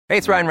Hey,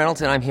 it's Ryan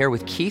Reynolds, and I'm here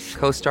with Keith,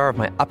 co-star of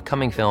my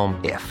upcoming film,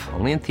 If,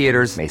 only in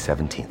theaters May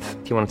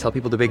 17th. Do you want to tell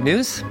people the big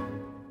news?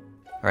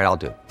 All right, I'll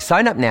do it.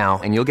 Sign up now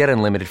and you'll get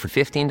unlimited for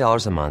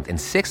 $15 a month and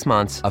 6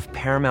 months of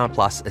Paramount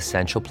Plus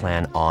Essential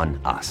Plan on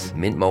us.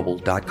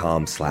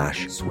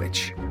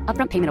 MintMobile.com/switch.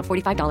 Upfront payment of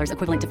 $45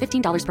 equivalent to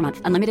 $15 per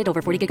month. Unlimited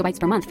over 40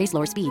 gigabytes per month. Face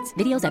lower speeds.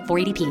 Videos at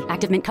 480p.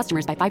 Active Mint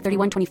customers by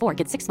 531.24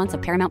 get 6 months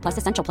of Paramount Plus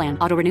Essential Plan.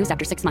 Auto renews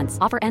after 6 months.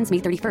 Offer ends May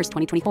 31st,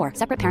 2024.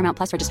 Separate Paramount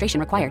Plus registration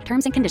required.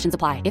 Terms and conditions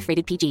apply if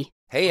rated PG.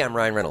 Hey, I'm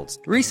Ryan Reynolds.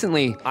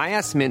 Recently, I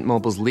asked Mint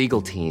Mobile's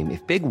legal team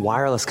if big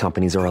wireless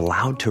companies are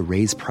allowed to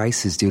raise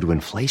prices due to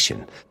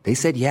inflation. They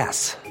said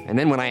yes. And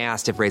then when I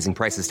asked if raising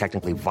prices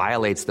technically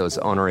violates those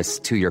onerous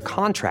 2-year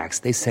contracts,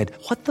 they said,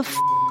 "What the f***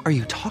 are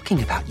you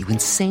talking about, you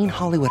insane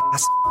Hollywood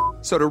ass?"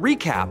 So to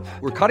recap,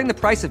 we're cutting the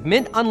price of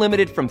Mint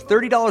Unlimited from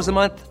 $30 a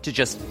month to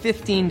just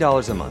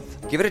 $15 a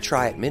month. Give it a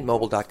try at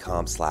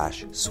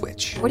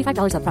mintmobile.com/switch.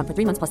 $45 upfront for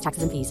 3 months plus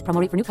taxes and fees. Promo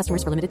rate for new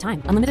customers for limited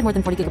time. Unlimited more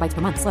than 40 gigabytes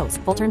per month. Slows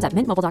full terms at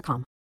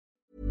mintmobile.com.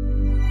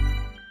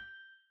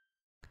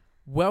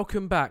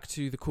 Welcome back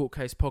to the Court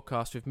Case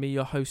Podcast with me,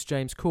 your host,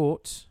 James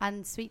Court.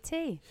 And Sweet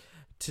Tea.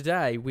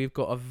 Today, we've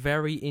got a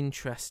very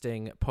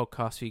interesting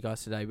podcast for you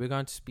guys today. We're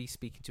going to be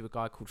speaking to a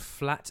guy called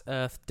Flat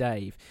Earth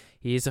Dave.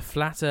 He is a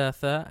flat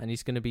earther, and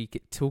he's going to be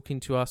talking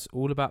to us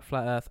all about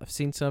flat earth. I've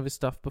seen some of his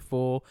stuff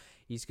before.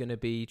 He's going to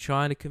be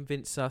trying to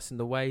convince us in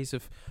the ways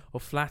of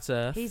flat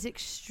earth. He's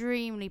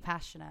extremely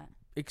passionate.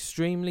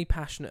 Extremely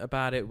passionate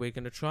about it. We're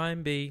going to try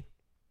and be,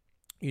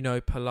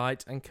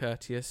 polite and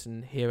courteous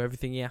and hear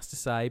everything he has to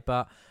say,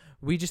 but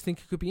we just think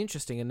it could be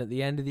interesting. And at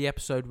the end of the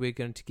episode, we're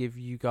going to give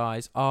you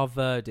guys our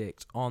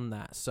verdict on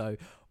that. So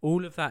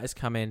all of that is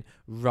coming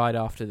right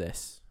after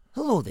this.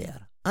 Hello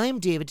there, I'm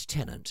David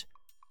Tennant.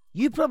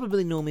 You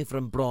probably know me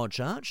from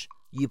Broadchurch.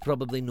 You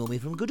probably know me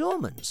from Good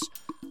Omens.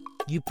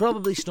 You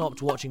probably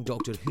stopped watching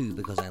Doctor Who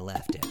because I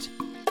left it.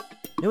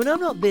 Now, when I'm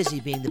not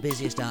busy being the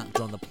busiest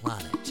actor on the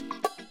planet,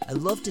 I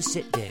love to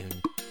sit down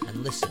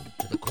and listen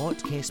to the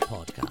Court Case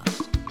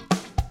Podcast.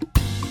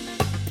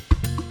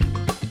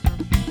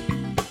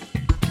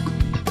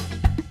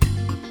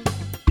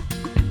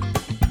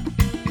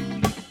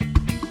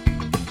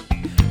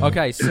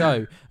 Okay,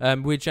 so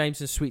we're James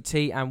and Sweet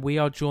Tea, and we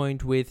are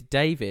joined with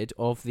David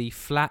of the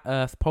Flat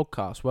Earth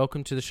Podcast.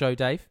 Welcome to the show,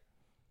 Dave.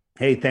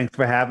 Hey, thanks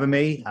for having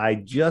me. I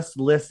just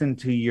listened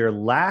to your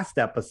last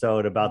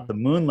episode about the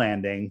moon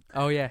landing.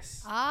 Oh,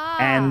 yes.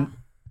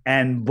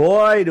 And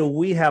boy, do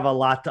we have a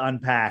lot to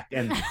unpack.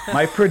 And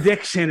my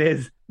prediction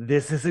is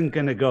this isn't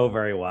going to go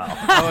very well.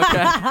 Oh,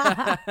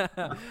 okay.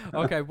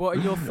 Okay, what are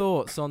your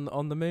thoughts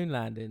on the moon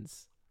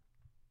landings?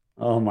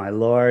 Oh, my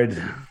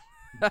Lord.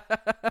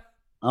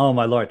 Oh,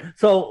 my Lord.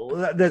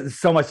 So there's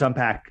so much to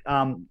unpack.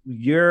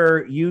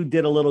 You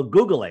did a little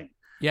Googling.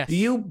 Yes.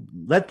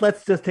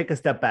 Let's just take a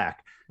step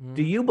back.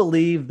 Do you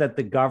believe that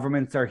the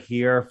governments are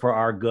here for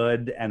our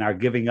good and are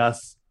giving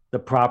us the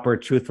proper,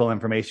 truthful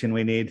information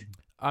we need?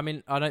 I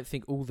mean, I don't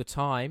think all the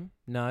time.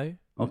 No.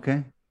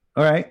 Okay.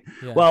 All right.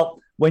 Yeah. Well,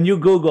 when you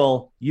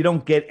Google, you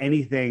don't get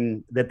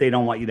anything that they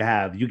don't want you to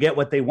have. You get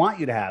what they want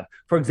you to have.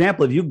 For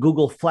example, if you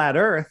Google flat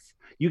Earth,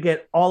 you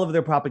get all of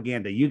their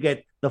propaganda. You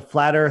get the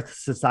Flat Earth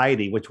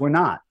Society, which we're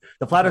not.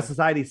 The Flat Earth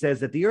Society says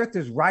that the Earth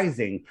is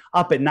rising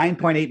up at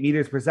 9.8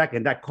 meters per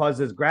second. That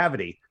causes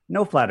gravity.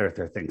 No flat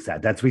earther thinks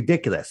that. That's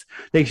ridiculous.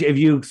 If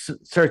you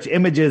search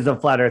images of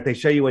flat Earth, they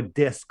show you a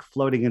disc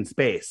floating in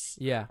space.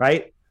 Yeah.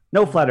 Right?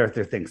 No flat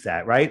earther thinks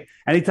that. Right?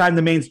 Anytime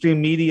the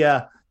mainstream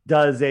media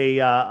does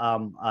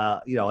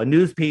a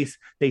news piece,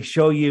 they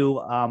show you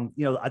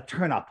a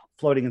turnip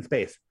floating in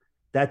space.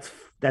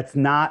 That's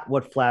not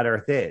what flat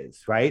Earth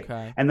is, right?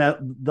 Okay. And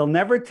they'll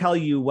never tell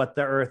you what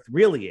the Earth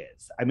really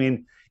is. I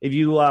mean, if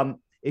you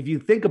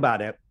think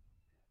about it,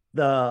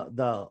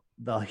 the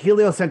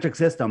heliocentric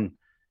system,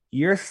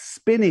 you're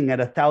spinning at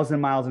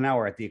 1,000 miles an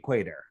hour at the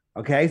equator.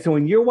 Okay, so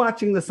when you're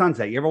watching the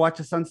sunset, you ever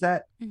watch a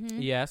sunset?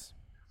 Mm-hmm. Yes.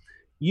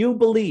 You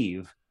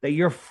believe that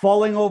you're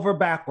falling over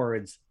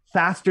backwards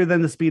faster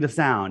than the speed of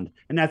sound,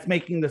 and that's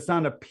making the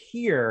sun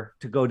appear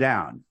to go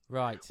down.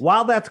 Right.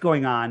 While that's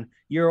going on,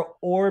 you're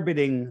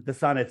orbiting the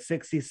sun at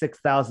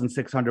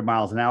 66,600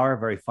 miles an hour.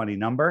 Very funny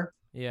number.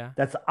 Yeah.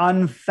 That's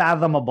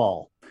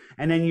unfathomable.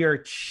 And then you're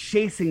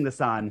chasing the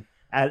sun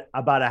at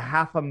about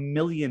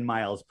 500,000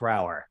 miles per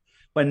hour.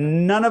 But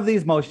none of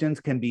these motions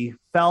can be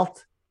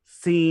felt,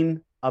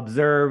 seen,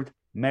 observed,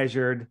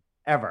 measured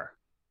ever.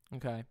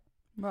 Okay.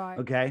 Right.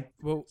 Okay.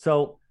 Well,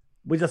 So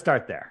we just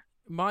start there.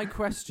 my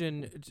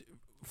question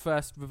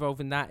first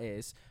revolving that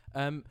is,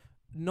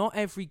 not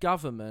every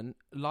government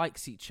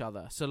likes each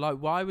other. So,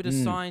 why would a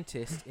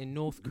scientist in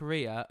North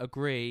Korea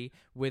agree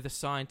with a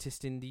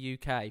scientist in the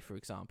UK, for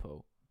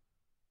example?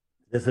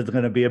 This is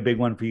going to be a big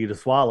one for you to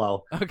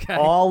swallow. Okay.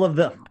 All of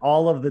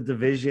the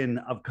division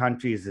of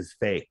countries is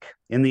fake.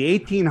 In the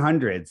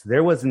 1800s,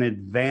 there was an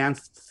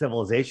advanced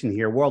civilization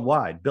here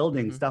worldwide,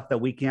 building stuff that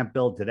we can't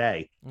build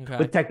today, Okay.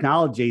 with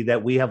technology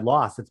that we have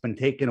lost. It's been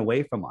taken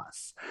away from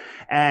us.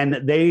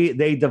 And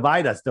they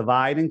divide us,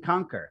 divide and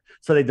conquer.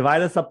 So they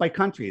divide us up by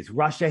countries.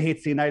 Russia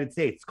hates the United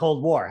States.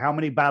 Cold War. How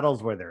many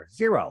battles were there?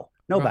 0.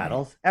 No Right.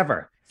 battles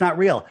ever. It's not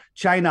real.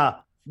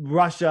 China,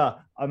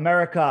 Russia,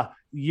 America,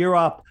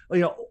 Europe,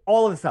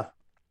 all of this stuff.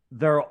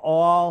 They're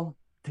all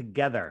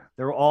together.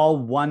 They're all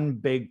one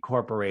big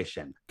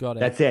corporation. Got it.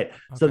 That's it.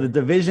 So Okay. the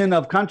division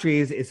of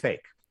countries is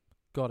fake.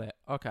 Got it.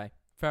 Okay.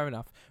 Fair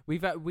enough. We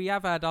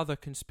have had other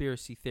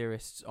conspiracy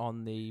theorists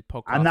on the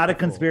podcast. I'm not a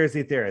before.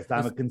 conspiracy theorist.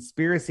 I'm a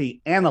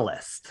conspiracy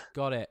analyst.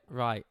 Got it.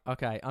 Right.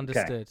 Okay.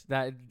 Understood.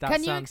 That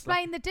Can you sounds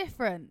explain the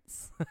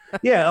difference?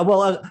 Yeah.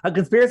 Well, a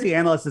conspiracy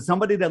analyst is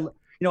somebody that,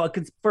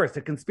 first,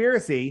 a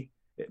conspiracy,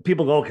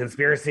 people go,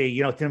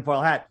 conspiracy,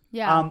 tinfoil hat.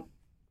 Yeah.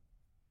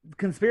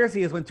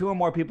 Conspiracy is when 2 or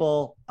more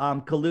people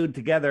collude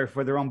together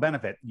for their own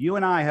benefit. You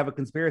and I have a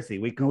conspiracy.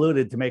 We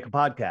colluded to make a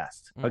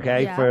podcast,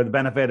 okay, Yeah. for the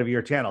benefit of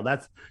your channel.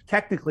 That's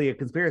technically a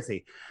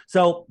conspiracy.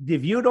 So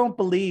if you don't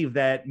believe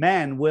that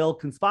men will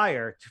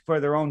conspire for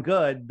their own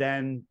good,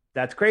 then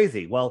that's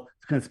crazy. Well,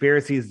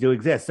 conspiracies do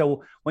exist.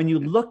 So when you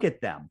look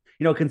at them,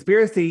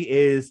 conspiracy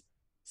is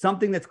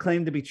something that's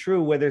claimed to be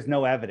true where there's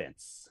no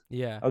evidence.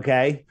 Yeah.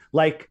 Okay.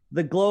 Like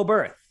the globe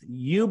Earth.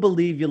 You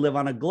believe you live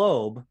on a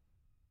globe,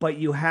 but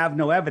you have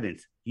no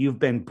evidence. You've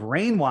been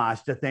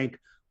brainwashed to think,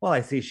 well, I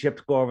see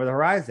ships go over the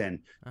horizon,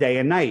 day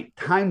and night,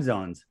 time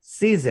zones,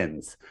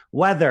 seasons,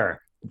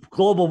 weather,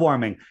 global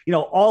warming,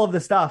 all of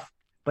the stuff.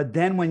 But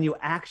then when you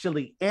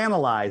actually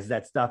analyze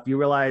that stuff, you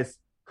realize,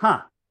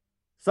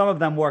 some of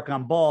them work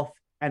on both,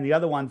 and the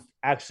other ones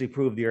actually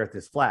prove the Earth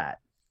is flat.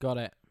 Got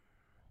it.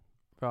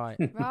 Right.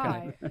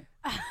 Right.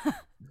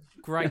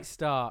 Great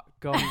start.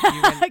 Gone.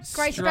 You went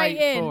Straight straight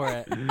in. for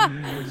it,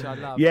 which I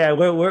love. Yeah,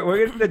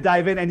 we're going to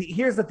dive in. And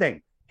here's the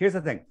thing.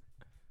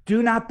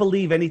 Do not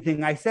believe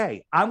anything I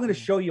say. I'm going to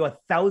show you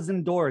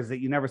 1,000 doors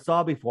that you never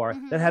saw before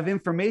that have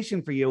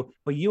information for you,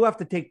 but you have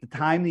to take the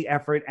time, the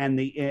effort, and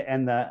the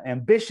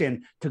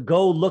ambition to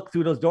go look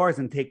through those doors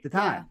and take the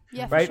time.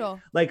 Yeah, for right?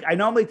 sure. Like I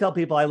normally tell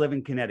people I live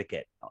in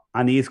Connecticut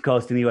on the East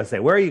Coast in the USA.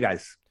 Where are you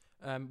guys?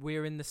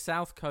 We're in the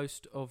south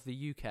coast of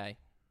the UK.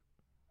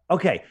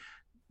 Okay.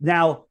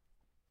 Now,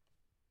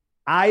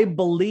 I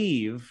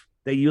believe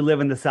that you live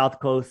in the South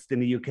Coast in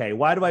the UK.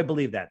 Why do I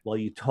believe that? Well,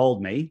 you told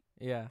me.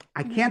 Yeah.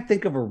 I can't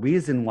think of a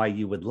reason why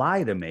you would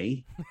lie to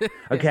me.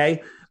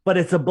 Okay. But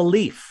it's a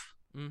belief.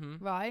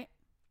 Mm-hmm. Right.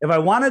 If I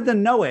wanted to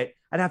know it,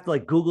 I'd have to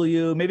Google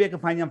you. Maybe I can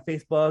find you on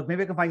Facebook.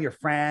 Maybe I can find your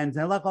friends.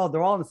 And look,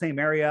 they're all in the same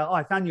area. Oh,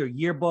 I found your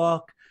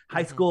yearbook,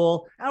 high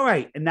school. All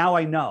right. And now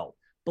I know.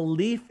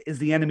 Belief is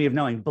the enemy of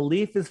knowing.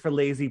 Belief is for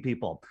lazy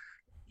people.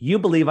 You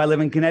believe I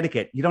live in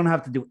Connecticut. You don't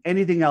have to do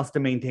anything else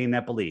to maintain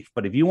that belief.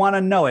 But if you want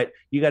to know it,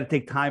 you got to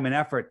take time and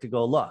effort to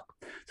go look.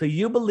 So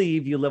you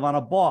believe you live on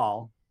a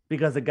ball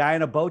because a guy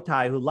in a bow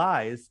tie who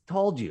lies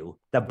told you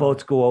that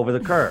boats go over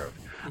the curve.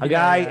 A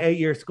guy at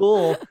your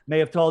school may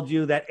have told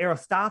you that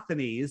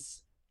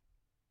Aristophanes,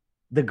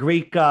 the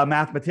Greek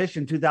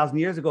mathematician 2,000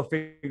 years ago,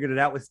 figured it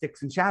out with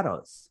sticks and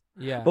shadows.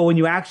 Yeah. But when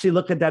you actually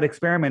look at that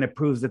experiment, it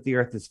proves that the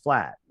Earth is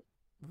flat.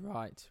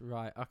 Right.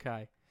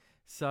 Okay.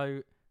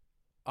 So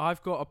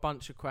I've got a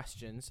bunch of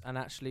questions, and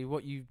actually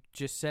what you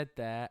just said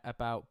there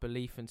about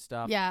belief and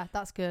stuff Yeah,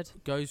 that's good.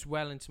 goes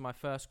well into my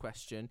first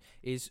question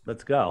is,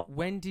 Let's go.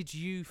 when did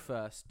you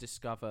first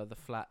discover the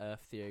flat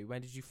earth theory?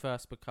 When did you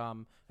first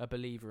become a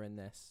believer in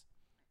this?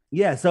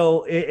 Yeah,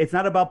 so it's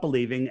not about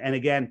believing. And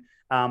again,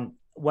 in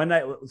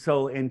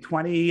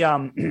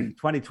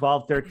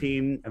 2012,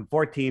 13, and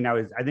 14,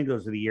 I think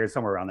those were the years,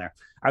 somewhere around there.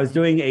 I was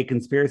doing a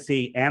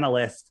conspiracy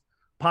analyst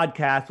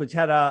podcast, which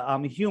had a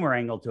humor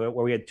angle to it,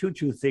 where we had 2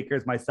 truth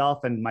seekers,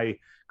 myself and my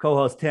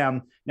co-host Tim.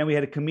 And then we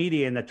had a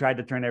comedian that tried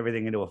to turn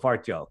everything into a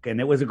fart joke.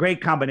 And it was a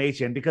great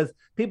combination because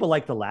people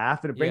like to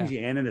laugh and it brings you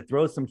in and it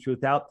throws some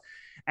truth out.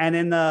 And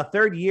in the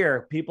 3rd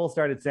year, people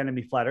started sending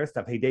me flat earth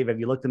stuff. Hey, Dave,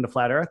 have you looked into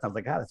flat earth? I was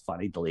like, that's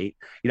funny, delete.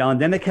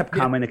 And then they kept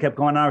coming. They kept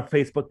going on our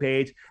Facebook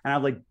page. And I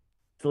was like,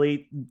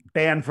 delete,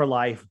 ban for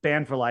life.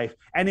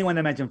 Anyone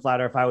that mentioned flat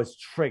earth, I was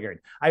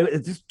triggered. I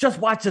just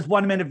watch this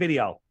 1-minute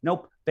video.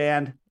 Nope,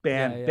 banned.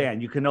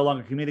 You can no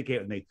longer communicate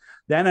with me.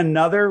 Then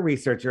another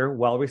researcher,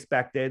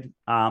 well-respected,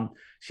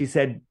 she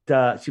said,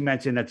 she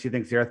mentioned that she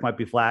thinks the earth might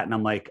be flat. And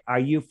I'm like, are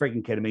you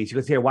freaking kidding me? She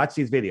goes, here, watch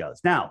these videos.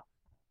 Now,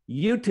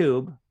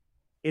 YouTube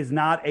is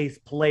not a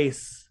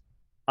place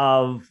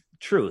of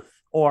truth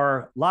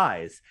or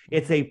lies.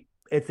 It's a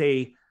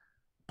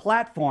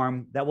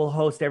platform that will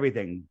host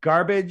everything,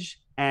 garbage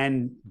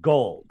and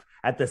gold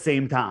at the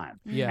same time.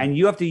 Yeah. And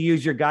you have to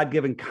use your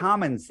God-given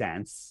common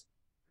sense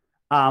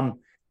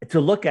to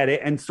look at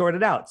it and sort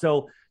it out.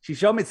 So she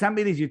sent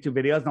me these YouTube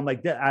videos, and I'm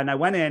like, and I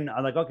went in,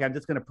 I'm like, okay, I'm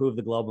just going to prove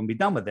the globe and be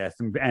done with this,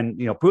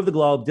 and prove the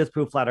globe,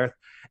 disprove flat Earth.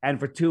 And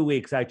for 2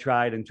 weeks, I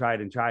tried,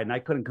 and I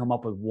couldn't come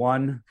up with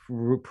one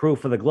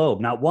proof of the globe,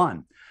 not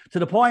one. To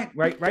the point,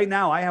 right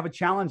now, I have a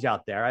challenge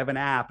out there. I have an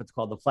app. It's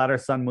called the Flat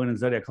Earth, Sun, Moon, and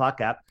Zodiac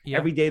Clock app. Yeah.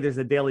 Every day, there's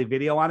a daily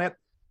video on it.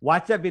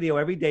 Watch that video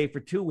every day for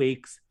 2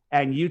 weeks,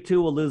 and you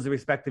too will lose the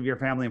respect of your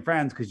family and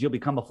friends because you'll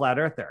become a flat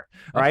earther,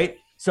 right?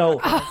 So,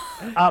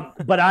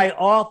 but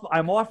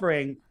I'm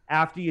offering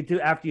after you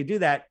do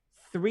that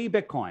 3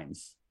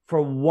 Bitcoins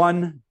for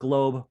 1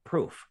 globe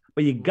proof.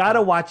 But you got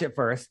to watch it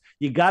first.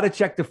 You got to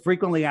check the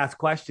frequently asked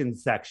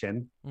questions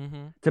section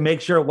to make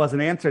sure it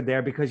wasn't answered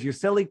there, because your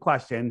silly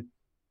question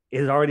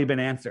has already been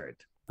answered.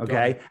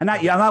 Okay. And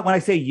I'm not, when I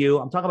say you,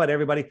 I'm talking about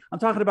everybody. I'm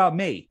talking about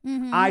me.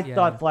 I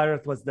thought flat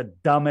Earth was the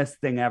dumbest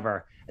thing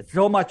ever. It's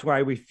so much where I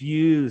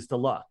refused to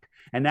look.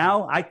 And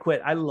now I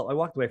quit. I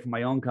walked away from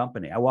my own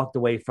company. I walked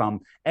away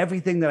from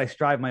everything that I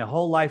strive my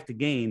whole life to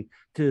gain,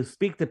 to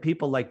speak to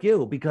people like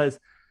you, because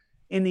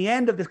in the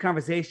end of this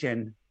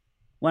conversation,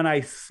 when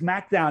I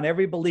smack down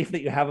every belief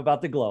that you have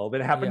about the globe,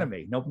 it happened to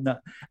me.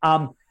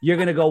 You're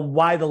going to go,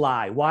 why the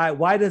lie?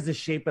 Why does the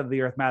shape of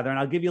the Earth matter? And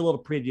I'll give you a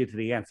little preview to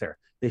the answer.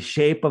 The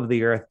shape of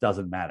the Earth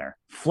doesn't matter.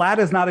 Flat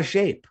is not a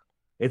shape.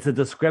 It's a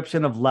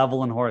description of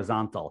level and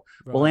horizontal.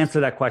 Right. We'll answer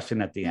that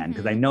question at the end,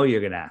 because I know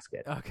you're going to ask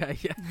it. Okay,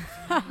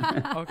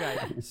 yeah. Okay,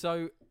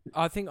 so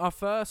I think our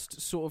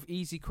first sort of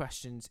easy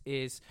questions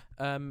is,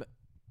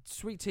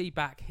 Sweet Tea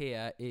back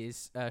here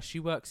is, she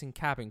works in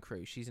cabin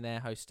crew. She's an air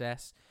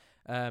hostess,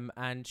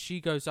 and she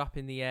goes up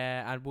in the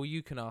air, and well,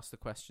 you can ask the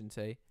question,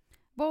 T.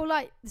 Well,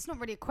 like, it's not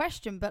really a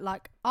question, but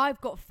like,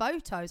 I've got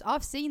photos.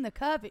 I've seen the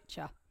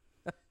curvature.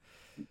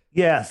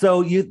 Yeah,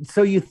 so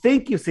you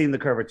think you've seen the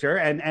curvature,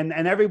 and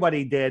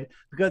everybody did,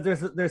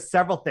 because there's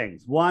several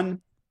things.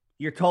 One,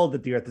 you're told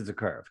that the Earth is a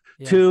curve.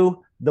 Yeah.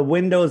 2, the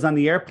windows on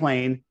the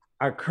airplane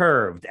are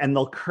curved, and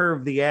they'll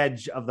curve the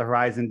edge of the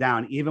horizon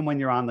down, even when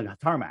you're on the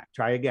tarmac.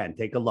 Try again,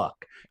 take a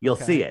look. You'll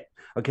see it.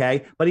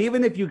 Okay, but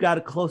even if you got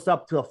a close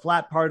up to a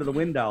flat part of the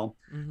window,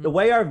 the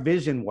way our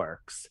vision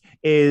works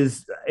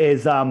is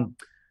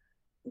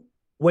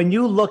when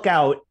you look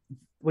out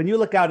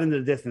into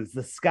the distance,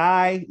 the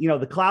sky,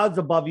 the clouds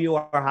above you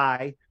are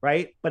high,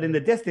 right? But in the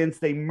distance,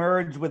 they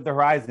merge with the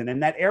horizon.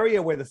 And that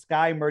area where the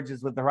sky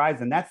merges with the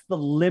horizon, that's the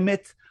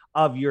limit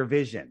of your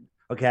vision,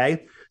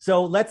 okay?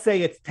 So let's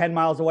say it's 10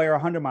 miles away or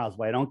 100 miles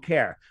away. I don't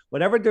care.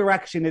 Whatever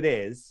direction it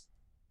is,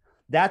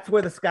 that's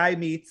where the sky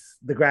meets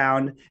the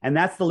ground, and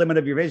that's the limit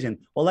of your vision.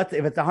 Well, if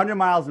it's 100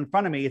 miles in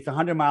front of me, it's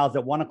 100 miles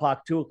at 1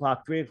 o'clock, 2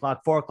 o'clock, 3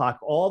 o'clock, 4 o'clock,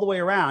 all the way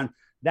around.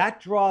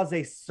 That draws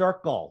a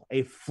circle,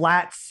 a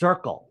flat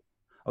circle.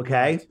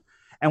 Okay. Right.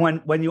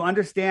 And when you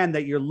understand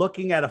that you're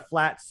looking at a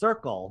flat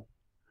circle,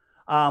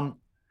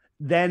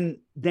 then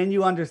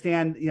you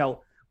understand,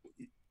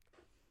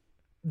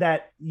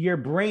 that your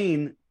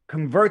brain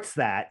converts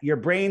that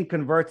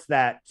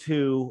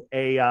to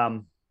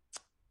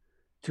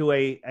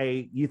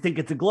you think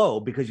it's a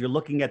globe because you're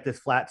looking at this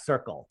flat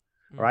circle,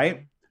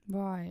 right?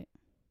 Right.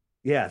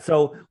 Yeah.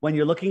 So when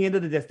you're looking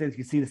into the distance,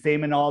 you see the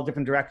same in all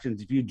different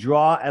directions. If you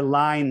draw a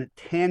line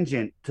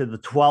tangent to the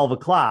 12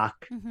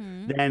 o'clock,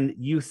 then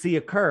you see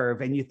a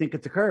curve and you think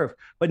it's a curve.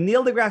 But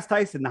Neil deGrasse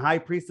Tyson, the high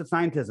priest of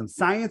scientism,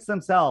 science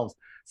themselves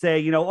say,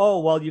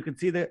 you can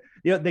see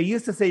they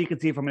used to say you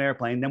could see it from an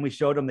airplane. Then we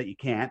showed them that you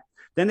can't.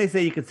 Then they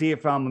say you can see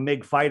it from a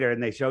MiG fighter,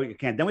 and they show you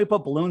can't. Then we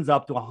put balloons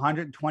up to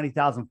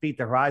 120,000 feet.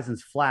 The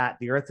horizon's flat.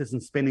 The Earth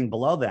isn't spinning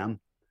below them.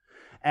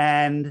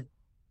 And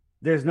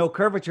there's no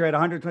curvature at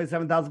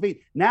 127,000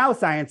 feet. Now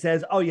science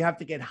says, you have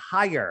to get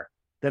higher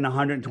than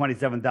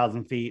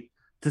 127,000 feet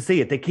to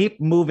see it. They keep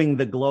moving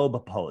the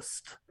globe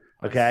post.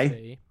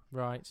 Okay.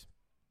 Right.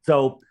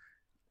 So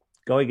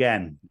go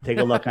again. Take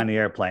a look on the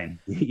airplane.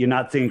 You're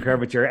not seeing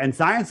curvature, and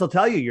science will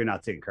tell you you're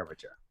not seeing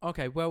curvature.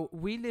 Okay. Well,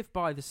 we live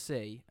by the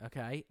sea.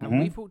 Okay. And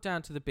we've walked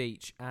down to the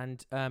beach,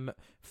 and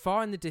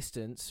far in the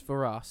distance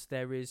for us,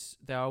 there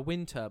are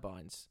wind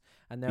turbines.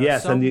 And there are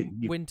some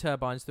wind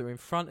turbines that are in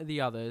front of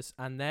the others,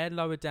 and they're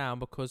lower down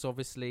because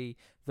obviously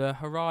the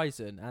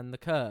horizon and the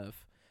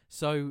curve.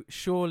 So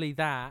surely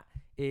that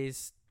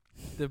is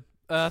the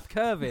Earth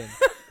curving.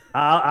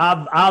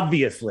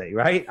 Obviously,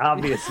 right?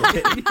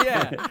 Obviously.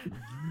 Yeah.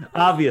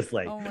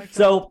 Obviously. Oh my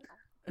God.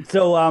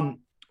 So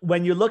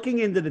when you're looking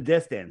into the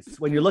distance,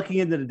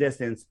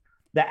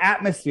 the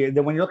atmosphere,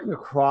 when you're looking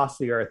across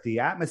the Earth, the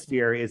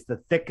atmosphere is the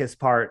thickest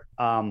part.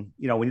 When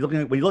you're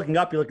looking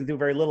up, you're looking through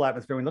very little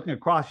atmosphere. When you're looking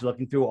across, you're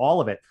looking through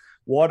all of it.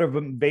 Water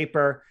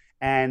vapor,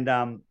 and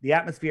the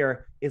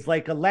atmosphere is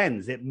like a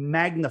lens. It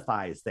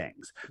magnifies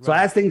things. Right. So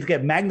as things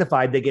get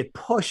magnified, they get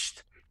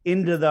pushed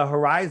into the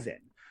horizon.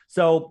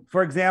 So,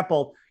 for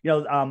example,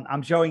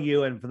 I'm showing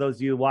you, and for those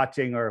of you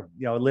watching or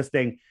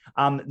listening,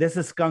 this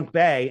is Skunk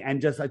Bay,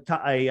 and just a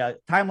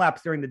time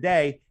lapse during the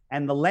day,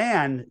 and the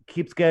land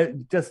keeps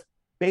just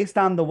based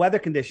on the weather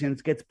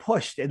conditions, gets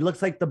pushed. It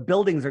looks like the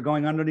buildings are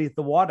going underneath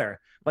the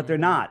water, but they're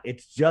not.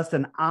 It's just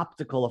an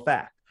optical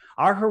effect.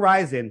 Our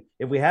horizon,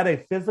 if we had a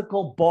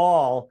physical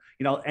ball,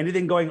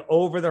 anything going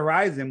over the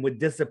horizon would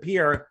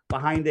disappear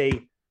behind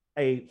a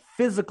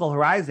physical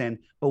horizon,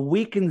 but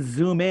we can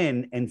zoom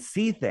in and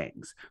see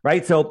things,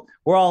 right? So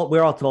we're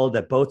all told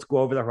that boats go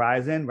over the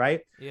horizon,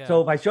 right? Yeah.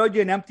 So if I showed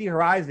you an empty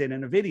horizon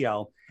in a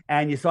video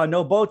and you saw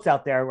no boats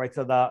out there, right?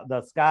 So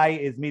the sky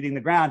is meeting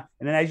the ground.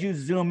 And then as you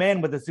zoom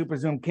in with a super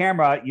zoom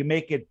camera, you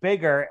make it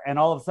bigger and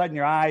all of a sudden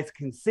your eyes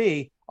can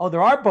see, oh,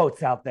 there are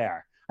boats out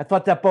there. I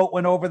thought that boat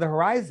went over the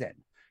horizon,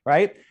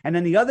 right? And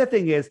then the other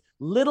thing is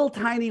little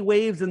tiny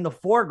waves in the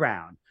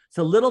foreground.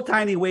 So little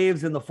tiny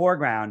waves in the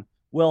foreground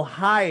will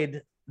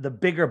hide the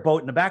bigger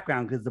boat in the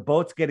background because the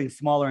boat's getting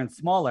smaller and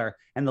smaller.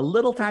 And the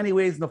little tiny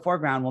waves in the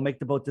foreground will make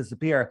the boat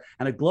disappear.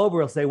 And a glober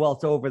will say, well,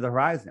 it's over the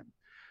horizon.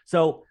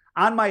 So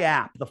on my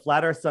app, the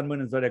Flat Earth, Sun,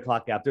 Moon, and Zodiac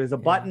Clock app, there's a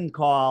button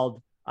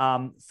called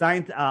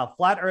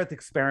Flat Earth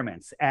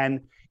Experiments.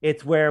 And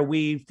it's where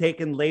we've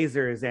taken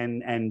lasers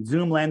and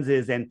zoom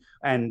lenses and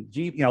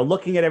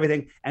looking at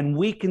everything. And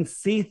we can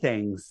see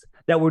things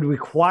that would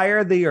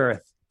require the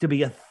Earth to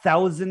be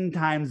 1,000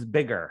 times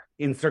bigger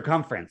in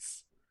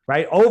circumference.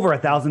 Right? Over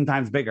 1,000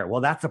 times bigger.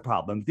 Well, that's a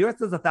problem. If the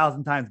Earth is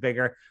 1,000 times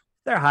bigger,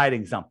 they're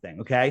hiding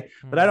something. Okay.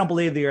 But I don't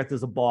believe the Earth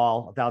is a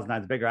ball 1,000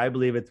 times bigger. I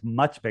believe it's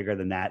much bigger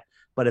than that,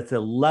 but it's a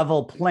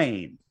level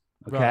plane.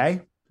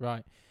 Okay.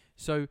 Right.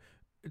 So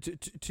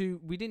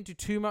we didn't do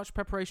too much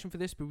preparation for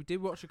this, but we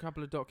did watch a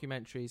couple of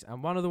documentaries,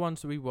 and one of the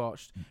ones that we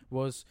watched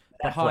was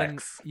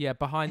behind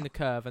the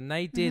curve, and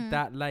they did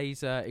that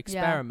laser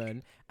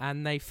experiment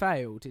and they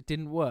failed. It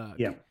didn't work.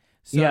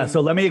 Yeah.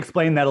 So let me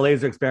explain that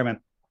laser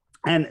experiment.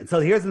 And so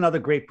here's another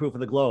great proof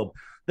of the globe.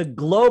 The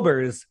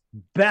globers'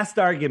 best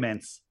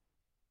arguments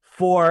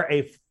for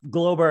a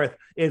globe Earth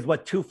is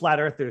what two flat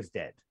earthers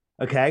did.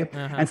 Okay.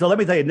 And so let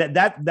me tell you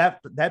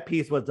that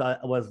piece was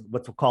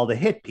what's called a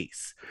hit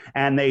piece,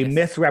 and they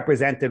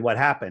misrepresented what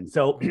happened.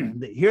 So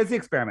here's the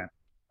experiment.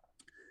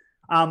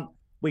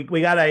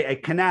 We got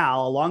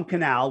a long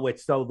canal,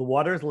 which so the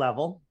water is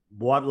level,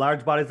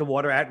 large bodies of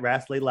water at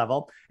rest, lay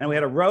level, and we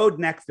had a road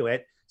next to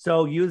it.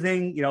 So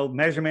using,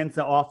 measurements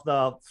off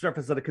the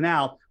surface of the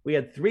canal, we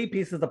had 3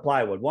 pieces of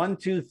plywood, 1,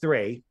 2,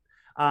 3.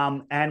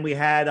 And we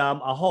had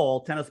a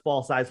hole, tennis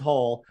ball size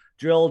hole,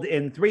 drilled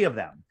in 3 of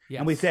them. Yes.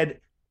 And we said,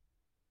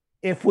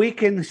 if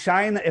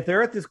the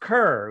Earth is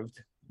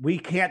curved, we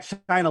can't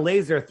shine a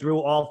laser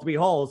through all 3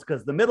 holes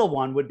because the middle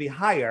one would be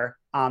higher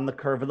on the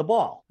curve of the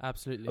ball.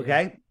 Absolutely.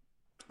 Okay.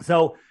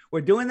 So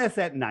we're doing this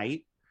at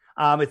night.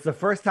 It's the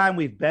first time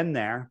we've been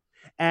there.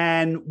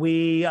 And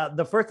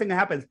the first thing that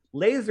happens,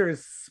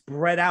 lasers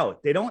spread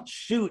out. They don't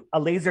shoot a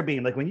laser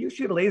beam. Like when you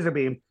shoot a laser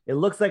beam, it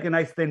looks like a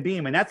nice thin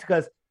beam. And that's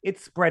because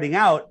it's spreading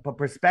out, but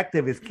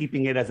perspective is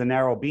keeping it as a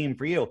narrow beam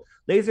for you.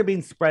 Laser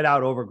beams spread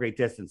out over great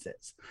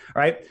distances.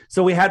 Right.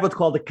 So we had what's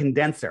called a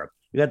condenser.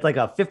 You had like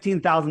a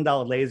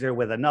 $15,000 laser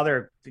with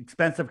another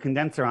expensive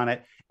condenser on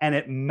it, and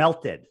it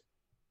melted.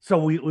 So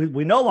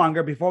we no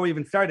longer, before we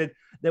even started,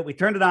 that we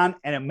turned it on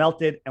and it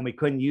melted and we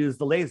couldn't use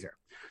the laser.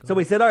 So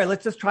we said, all right,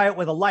 let's just try it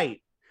with a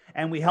light.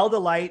 And we held a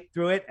light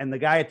through it. And the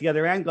guy at the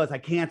other end goes, I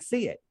can't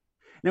see it.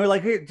 And we're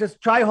like, here, just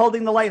try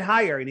holding the light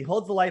higher. And he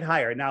holds the light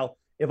higher. Now,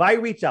 if I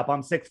reach up,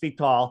 I'm 6 feet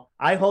tall.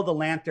 I hold the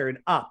lantern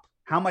up.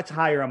 How much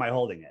higher am I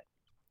holding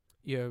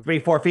it? 3,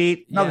 4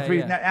 feet, another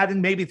 3, add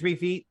in maybe 3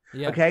 feet.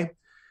 Yeah. Okay.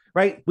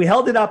 Right. We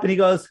held it up and he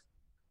goes,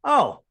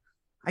 oh,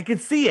 I can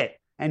see it.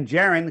 And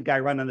Jaron, the guy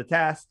running the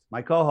test,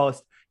 my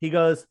co-host, he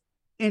goes,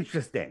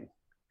 interesting.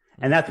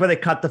 And that's where they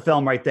cut the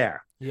film right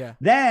there. Yeah.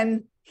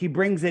 Then he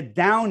brings it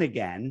down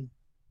again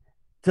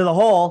to the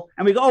hole,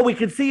 and we go, oh, we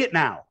can see it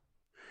now.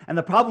 And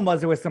the problem was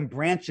there were some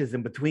branches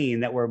in between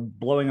that were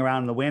blowing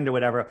around in the wind or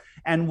whatever,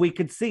 and we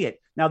could see it.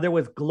 Now, there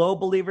was globe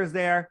believers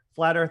there,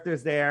 flat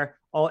earthers there,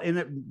 all in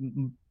it,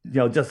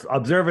 just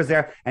observers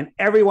there, and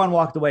everyone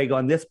walked away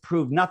going, this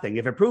proved nothing.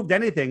 If it proved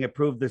anything, it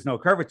proved there's no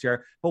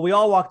curvature, but we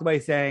all walked away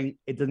saying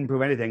it didn't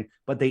prove anything,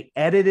 but they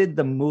edited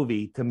the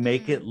movie to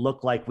make it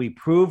look like we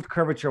proved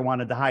curvature,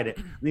 wanted to hide it.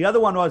 The other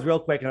one was real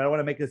quick, and I don't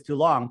want to make this too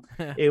long.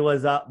 It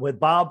was with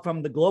Bob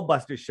from the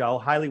Globebusters show.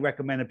 Highly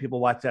recommended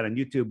people watch that on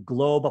YouTube.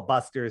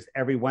 Globebusters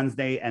every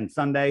Wednesday and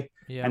Sunday,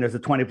 and there's a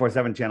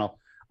 24/7 channel.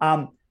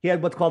 He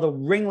had what's called a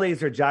ring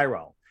laser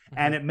gyro.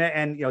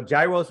 And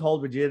gyros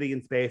hold rigidity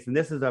in space. And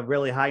this is a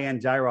really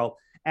high-end gyro.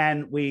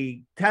 And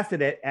we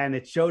tested it and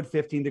it showed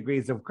 15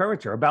 degrees of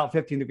curvature, about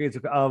 15 degrees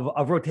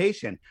of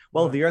rotation.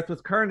 Well, if the Earth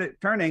was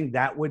turning,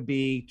 that would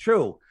be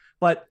true.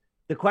 But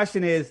the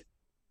question is,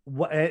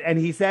 and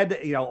he said,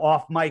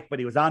 off mic, but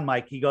he was on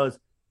mic. He goes,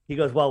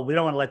 well, we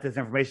don't want to let this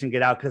information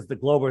get out because the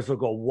globers will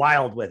go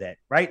wild with it,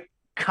 right?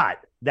 Cut.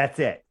 That's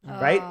it,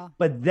 right?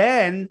 But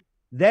then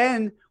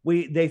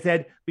they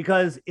said,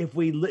 because if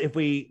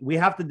we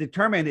have to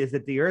determine, is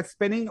it the Earth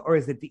spinning or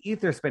is it the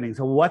ether spinning?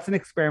 So what's an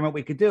experiment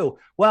we could do?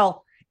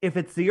 Well, if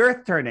it's the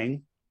Earth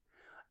turning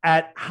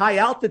at high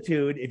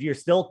altitude, if you're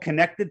still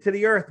connected to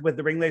the Earth with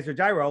the ring laser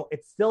gyro,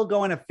 it's still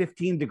going at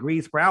 15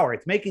 degrees per hour.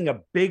 It's making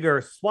a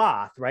bigger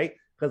swath, right?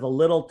 Because a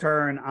little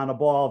turn on a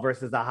ball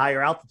versus a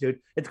higher altitude,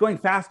 it's going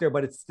faster,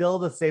 but it's still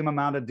the same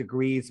amount of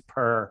degrees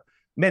per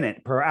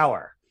minute per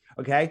hour.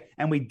 Okay.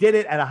 And we did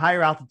it at a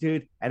higher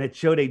altitude, and it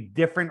showed a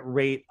different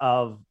rate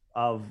of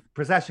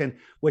precession,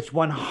 which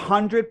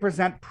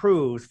 100%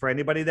 proves for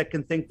anybody that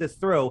can think this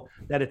through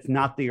that it's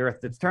not the Earth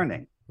that's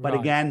turning. But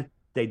Right. again,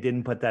 they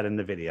didn't put that in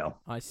the video.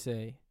 I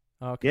see.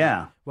 Okay.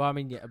 Yeah. Well, I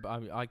mean, yeah,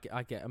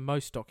 I get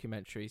most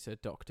documentaries are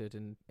doctored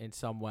in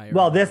some way. or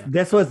Well, another.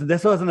 this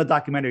wasn't a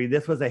documentary.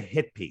 This was a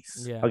hit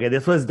piece. Yeah. Okay,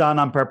 this was done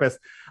on purpose.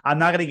 I'm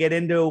not going to get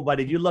into, but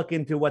if you look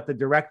into what the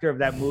director of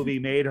that movie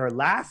made, her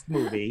last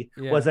movie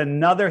Yeah. was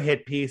another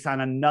hit piece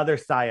on another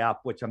psyop,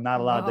 which I'm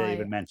not allowed to Right.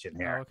 even mention Oh,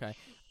 here. okay.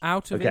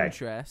 Out of Okay.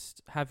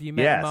 interest, have you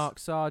met Yes. Mark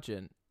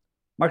Sargent?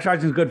 Mark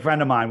Sargent's a good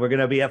friend of mine. We're going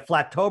to be at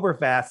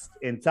Flattoberfest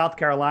in South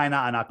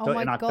Carolina in Oh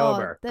my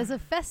October. God, there's a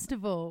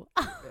festival.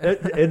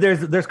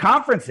 There's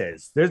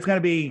conferences. There's going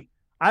to be.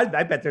 I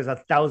bet there's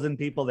 1,000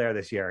 people there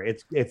this year.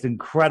 It's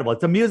incredible.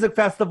 It's a music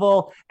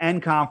festival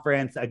and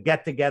conference, a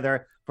get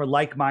together for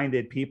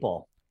like-minded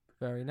people.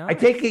 Very nice. I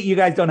take it you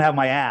guys don't have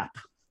my app.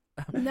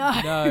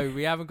 No. No,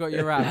 we haven't got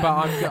your app.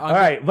 But I'm All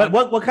right, but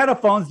what kind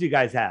of phones do you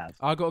guys have?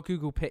 I got a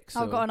Google Pixel.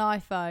 I've got an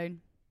iPhone.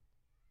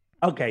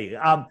 Okay,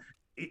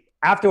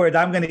 afterwards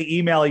I'm going to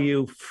email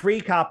you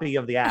free copy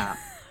of the app.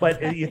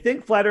 But you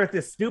think Flat Earth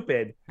is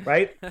stupid,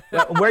 right?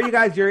 Where are you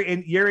guys? You're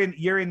in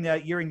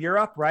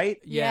Europe, right?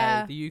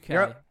 Yeah, Yeah. the UK.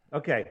 Europe?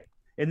 Okay,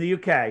 in the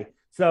UK.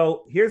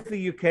 So here's the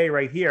UK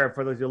right here.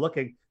 For those who are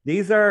looking,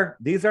 these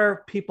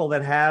are people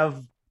that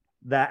have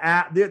the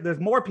app. There's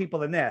more people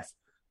than this,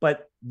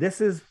 but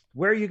this is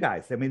where are you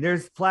guys? I mean,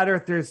 there's flat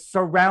earthers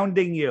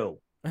surrounding you.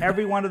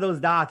 Every one of those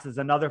dots is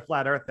another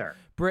flat earther.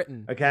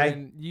 Britain. Okay.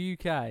 In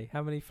UK,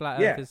 how many flat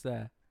Yeah. earthers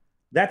there?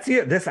 That's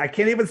here. This I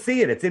can't even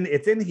see it. It's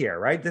in here,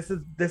 right? This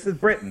is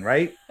Britain,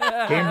 right?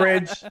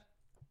 Cambridge,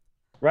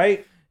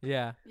 right?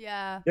 Yeah.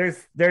 Yeah.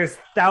 There's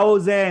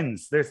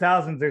thousands. There's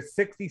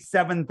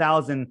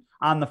 67,000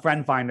 on the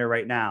Friend Finder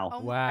right now. Oh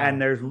Wow.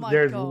 And there's my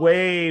there's God.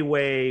 way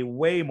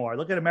more.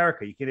 Look at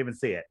America. You can't even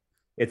see it.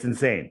 It's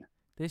insane.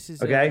 This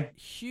is Okay. a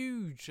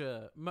huge,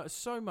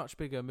 so much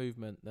bigger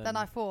movement Than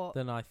I thought.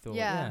 Than I thought.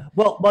 Yeah.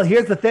 Well,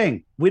 here's the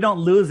thing. We don't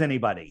lose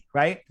anybody,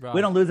 right? Right.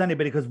 We don't lose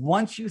anybody because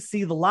once you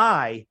see the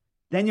lie,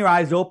 then your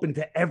eyes open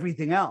to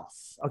everything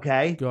else.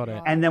 Okay. Got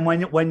it. And then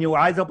when your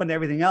eyes open to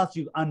everything else,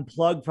 you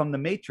unplug from the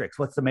matrix.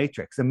 What's the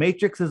matrix? The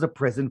matrix is a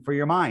prison for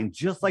your mind,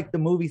 just like the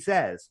movie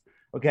says.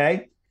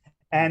 Okay.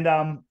 And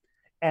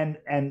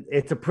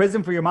it's a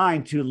prison for your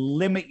mind to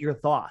limit your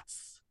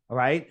thoughts. All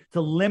right.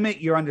 To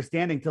limit your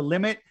understanding,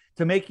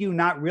 to make you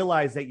not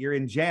realize that you're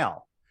in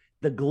jail.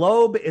 The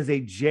globe is a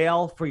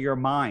jail for your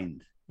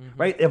mind. Mhm.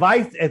 Right. If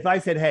I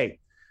said, hey,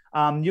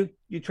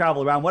 you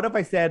travel around, what if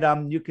I said,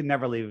 you can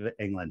never leave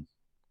England?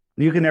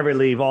 You can never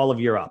leave all of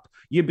Europe.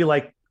 You'd be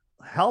like,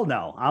 hell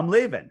no, I'm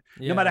leaving.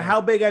 Yeah, No matter yeah. how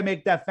big I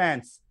make that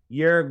fence,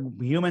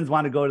 humans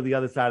want to go to the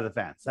other side of the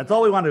fence. That's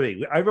all we want to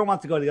be. Everyone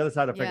wants to go to the other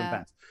side of the freaking Yeah.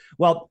 fence.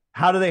 Well,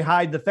 how do they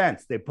hide the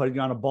fence? They put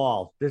you on a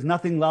ball. There's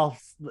nothing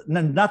else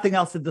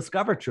to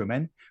discover,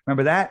 Truman.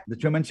 Remember that? The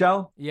Truman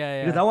Show?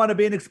 Yeah, Because I want to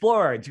be an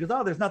explorer. And she goes,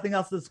 oh, there's nothing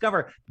else to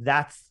discover.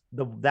 That's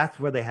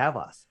where they have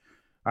us.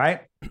 All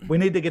right. We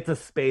need to get to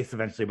space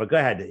eventually, but go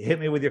ahead. Hit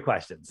me with your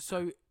questions.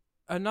 So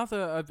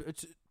another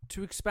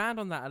to expand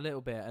on that a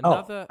little bit. Oh,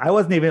 Another. I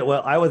wasn't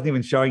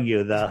even showing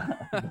you There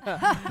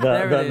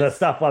it the is.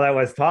 stuff while I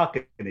was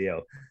talking to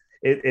you.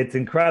 It's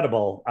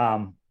incredible.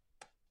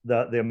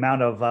 The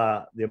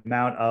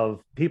amount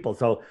of people.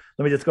 So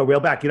let me just go real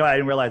back. I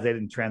didn't realize they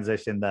didn't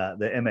transition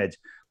the image,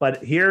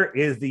 but here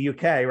is the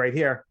UK right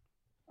here.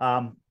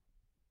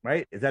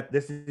 Right?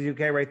 This is the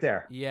UK right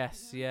there.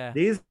 Yes. Yeah.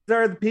 These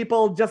are the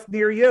people just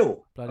near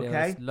you. Bloody hell,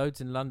 Okay. there's loads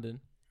in London.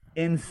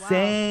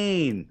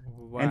 Insane.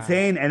 Wow.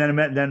 Insane. And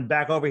then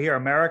back over here,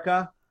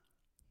 America.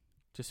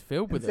 Just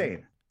filled with Insane.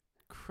 it.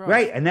 Christ.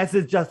 Right. And this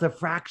is just a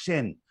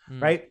fraction.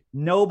 Mm. Right.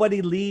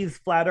 Nobody leaves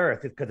flat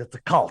earth because it's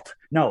a cult.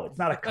 No, it's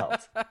not a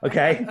cult.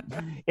 Okay.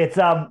 It's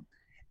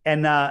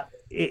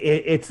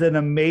it's an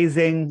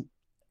amazing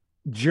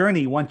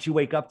journey once you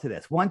wake up to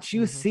this. Once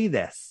you see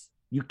this,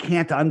 you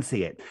can't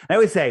unsee it. I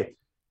always say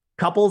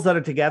couples that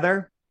are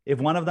together, if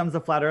one of them's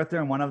a flat earther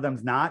and one of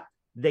them's not,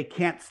 they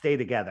can't stay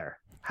together.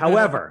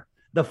 However,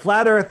 the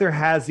flat earther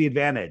has the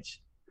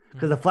advantage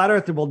because the flat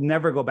earther will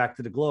never go back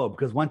to the globe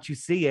because once you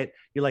see it,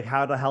 you're like,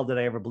 how the hell did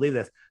I ever believe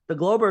this? The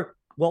glober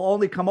will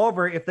only come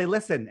over if they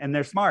listen and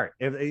they're smart.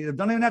 If they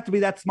don't even have to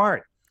be that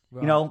smart,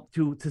 Right.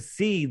 to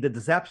see the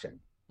deception.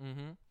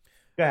 Mhm.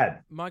 Go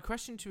ahead. My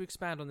question to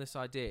expand on this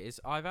idea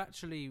is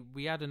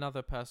we had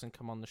another person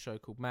come on the show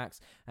called Max,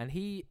 and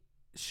he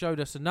showed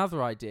us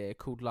another idea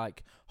called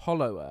like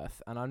Hollow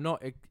Earth, and I'm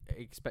not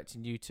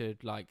expecting you to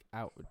deny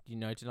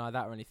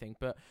that or anything,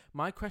 but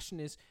my question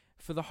is,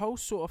 for the whole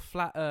sort of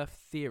flat Earth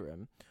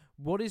theorem,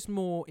 what is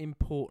more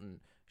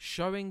important,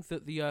 showing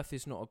that the Earth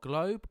is not a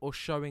globe or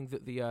showing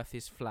that the Earth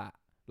is flat?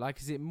 Like,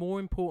 is it more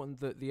important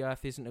that the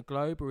Earth isn't a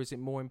globe, or is it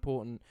more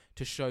important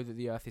to show that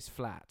the Earth is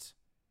flat?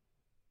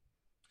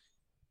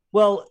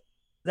 Well,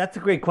 that's a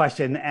great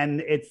question.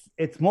 And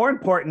it's more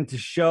important to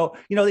show,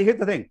 here's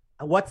the thing.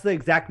 What's the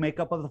exact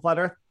makeup of the flat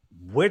earth?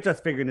 we're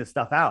just figuring this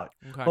stuff out.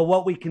 Okay. But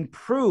what we can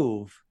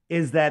prove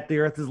is that the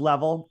Earth is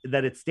level,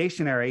 that it's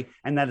stationary,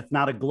 and that it's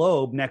not a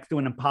globe next to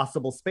an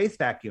impossible space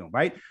vacuum,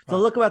 right? So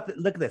look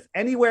at this.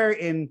 Anywhere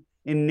in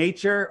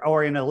nature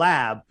or in a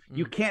lab,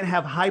 you can't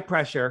have high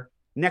pressure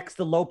next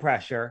to low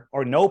pressure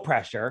or no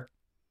pressure,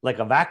 like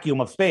a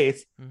vacuum of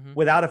space,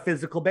 without a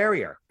physical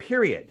barrier,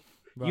 period.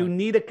 Right. You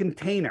need a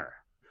container,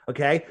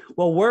 okay?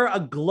 Well, we're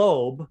a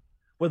globe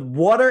with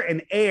water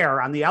and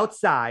air on the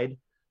outside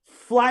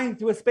flying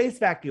through a space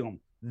vacuum.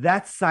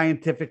 That's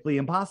scientifically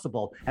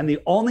impossible. And the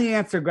only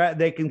answer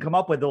they can come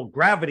up with, well,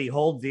 gravity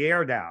holds the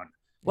air down.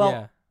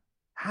 Well,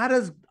 how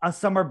does a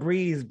summer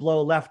breeze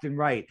blow left and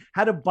right?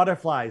 How do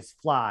butterflies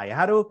fly?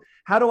 How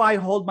do I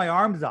hold my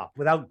arms up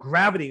without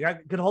gravity? I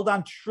could hold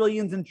on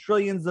trillions and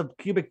trillions of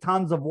cubic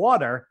tons of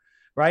water,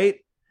 right?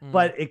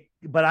 But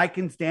I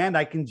can stand,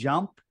 I can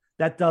jump.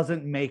 That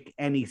doesn't make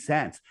any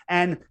sense.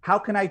 And how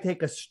can I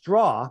take a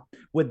straw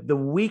with the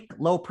weak,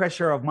 low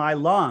pressure of my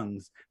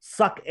lungs,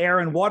 suck air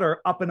and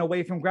water up and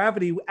away from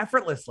gravity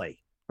effortlessly?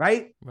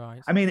 Right.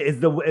 I mean,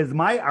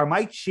 are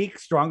my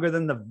cheeks stronger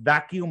than the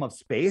vacuum of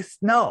space?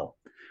 No.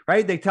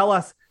 Right. They tell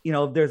us,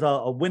 there's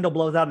a window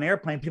blows out an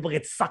airplane, people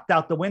get sucked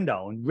out the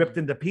window and ripped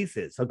into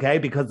pieces. Okay.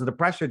 Because of the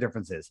pressure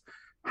differences.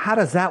 How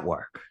does that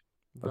work?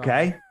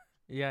 Okay.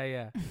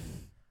 Yeah.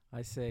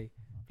 I see.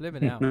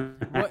 Living out.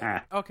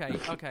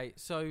 Okay.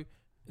 So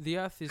the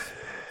Earth is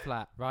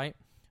flat, right?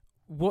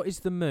 What is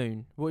the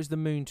moon? What is the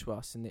moon to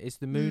us? And is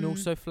the moon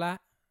also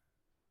flat?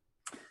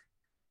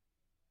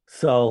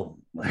 So,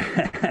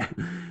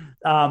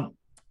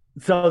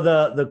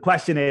 the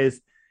question is,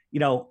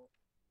 do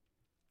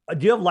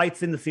you have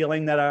lights in the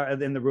ceiling that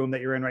are in the room that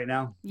you're in right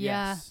now?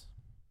 Yeah. Yes.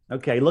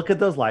 Okay, look at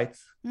those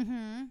lights.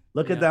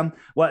 Look at them.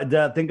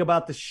 Think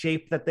about the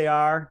shape that they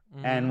are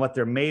and what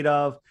they're made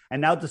of. And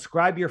now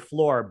describe your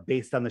floor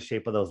based on the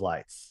shape of those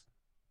lights.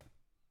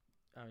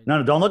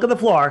 No, don't look at the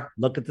floor.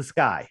 Look at the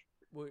sky.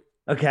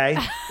 Okay,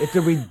 it's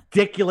a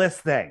ridiculous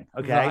thing.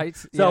 Okay, right.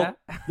 So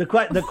the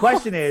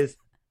question is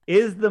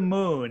the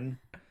moon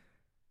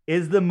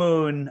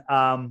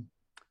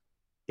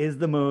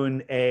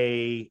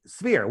a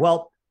sphere?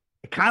 Well,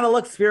 it kind of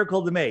looks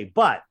spherical to me,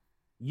 but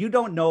you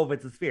don't know if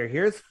it's a sphere.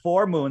 Here's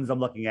 4 moons I'm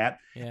looking at.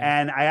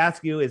 And I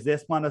ask you, is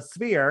this one a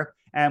sphere?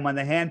 And when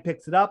the hand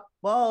picks it up,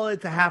 well,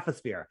 it's a half a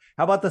sphere.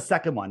 How about the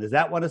second one? Is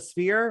that one a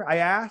sphere? I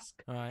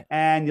ask. All right.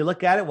 And you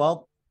look at it.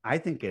 Well, I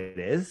think it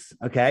is.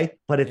 Okay.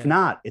 But it's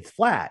not. It's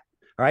flat.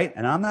 All right.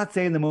 And I'm not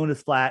saying the moon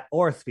is flat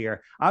or a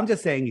sphere. I'm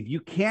just saying if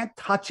you can't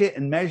touch it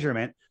in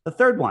measurement, the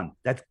third one,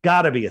 that's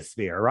got to be a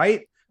sphere,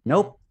 right?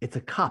 Nope. It's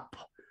a cup.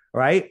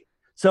 Right.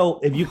 So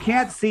if you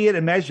can't see it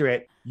and measure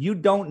it, you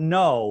don't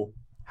know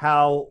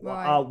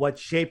what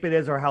shape it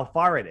is or how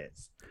far it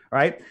is,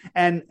 right?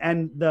 And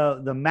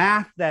the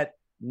math that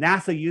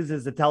NASA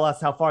uses to tell us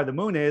how far the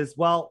moon is,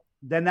 well,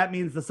 then that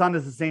means the sun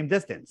is the same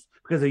distance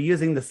because they're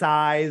using the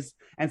size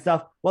and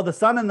stuff. Well, the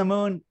sun and the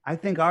moon, I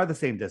think, are the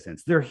same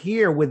distance. They're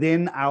here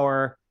within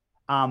our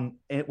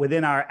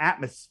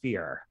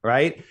atmosphere,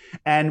 right?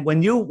 And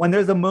when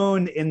there's a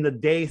moon in the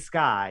day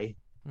sky,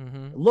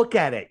 look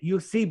at it. You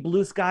see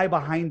blue sky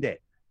behind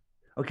it,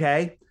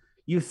 okay?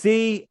 You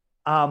see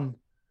that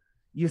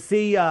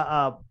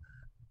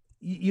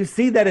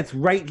it's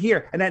right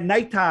here. And at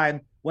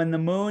nighttime, when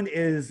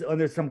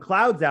there's some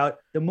clouds out,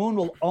 the moon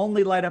will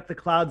only light up the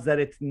clouds that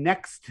it's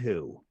next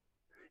to.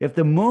 If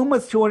the moon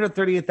was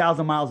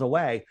 238,000 miles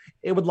away,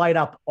 it would light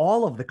up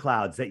all of the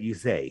clouds that you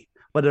see,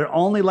 but it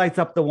only lights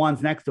up the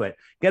ones next to it.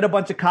 Get a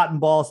bunch of cotton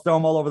balls, throw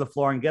them all over the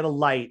floor and get a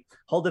light,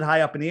 hold it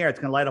high up in the air. It's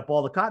going to light up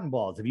all the cotton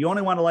balls. If you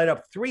only want to light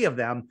up 3 of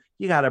them,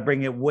 you got to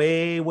bring it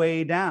way,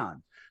 way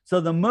down.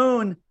 So the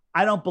moon,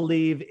 I don't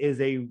believe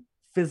is a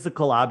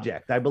physical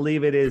object. I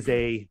believe it is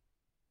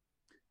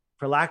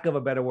for lack of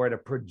a better word, a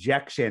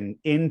projection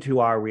into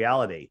our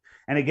reality.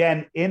 And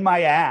again, in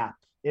my app,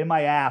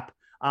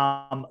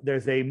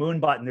 there's a moon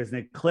button, there's an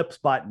eclipse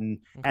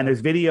button, and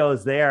there's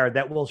videos there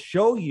that will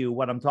show you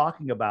what I'm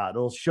talking about.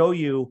 It'll show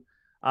you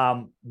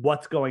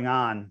what's going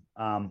on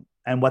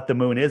and what the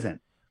moon isn't.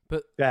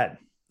 But go ahead.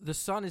 The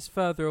sun is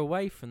further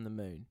away from the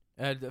moon.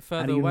 How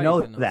do you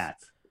know that?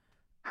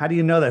 How do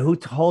you know that? Who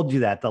told you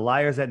that? The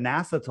liars at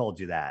NASA told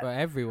you that. Well,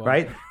 everyone.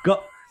 Right?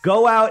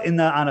 Go out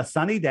on a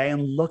sunny day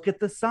and look at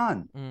the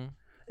sun.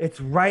 It's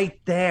right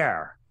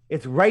there.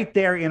 It's right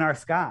there in our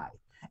sky.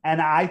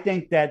 And I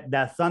think that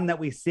the sun that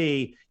we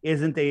see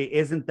isn't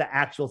the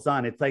actual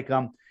sun. It's like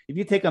if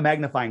you take a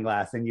magnifying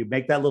glass and you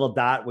make that little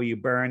dot where you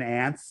burn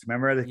ants.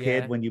 Remember as a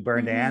kid when you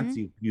burned ants,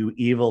 you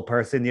evil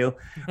person, you,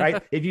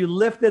 right? If you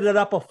lifted it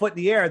up a foot in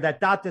the air, that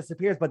dot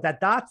disappears, but that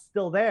dot's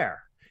still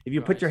there. If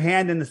you put your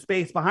hand in the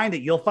space behind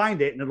it, you'll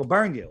find it and it'll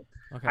burn you.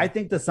 Okay. I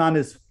think the sun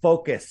is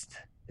focused.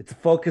 It's a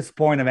focus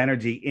point of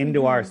energy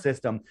into our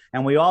system.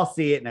 And we all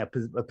see it in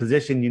a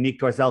position unique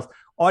to ourselves.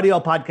 Audio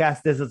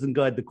podcast, this isn't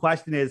good. The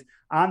question is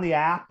on the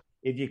app,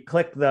 if you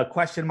click the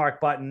question mark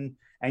button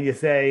and you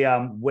say,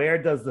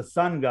 where does the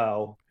sun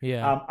go?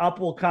 Up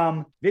will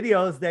come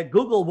videos that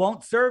Google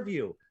won't serve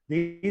you.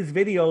 These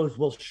videos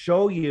will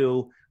show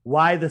you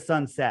why the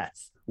sun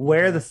sets,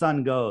 where the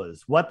sun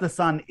goes, what the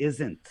sun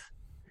isn't,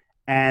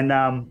 and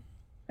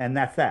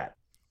that's that.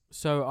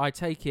 So I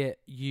take it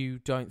you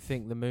don't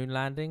think the moon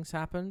landings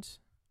happened?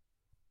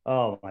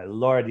 Oh my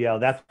Lord, yo,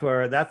 that's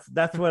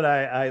what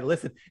I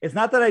listen. It's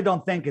not that I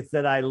don't think, it's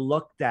that I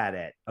looked at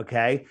it.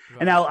 Okay. Right.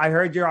 And now I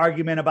heard your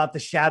argument about the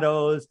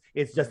shadows.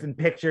 It's just in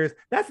pictures.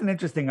 That's an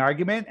interesting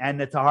argument.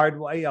 And it's a hard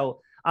way,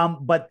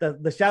 but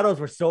the shadows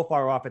were so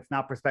far off. It's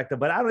not perspective,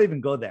 but I don't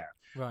even go there.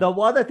 Right. The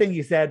other thing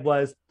you said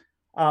was,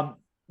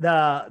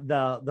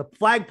 the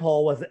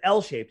flagpole was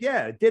L-shaped.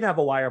 Yeah, it did have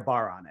a wire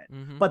bar on it.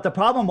 Mm-hmm. But the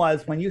problem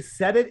was when you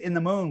set it in the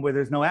moon where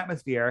there's no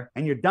atmosphere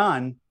and you're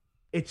done,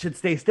 it should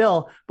stay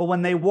still. But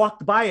when they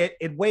walked by it,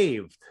 it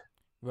waved.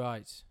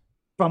 Right.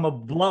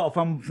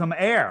 From some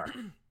air.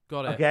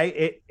 Got it.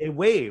 Okay. It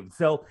waved.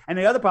 So, and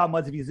the other problem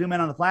was if you zoom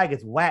in on the flag,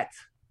 it's wet.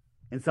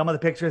 In some of the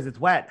pictures, it's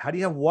wet. How do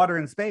you have water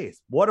in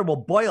space? Water will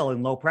boil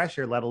in low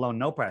pressure, let alone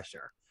no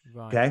pressure.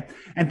 Right. Okay.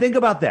 And think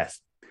about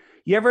this.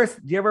 Do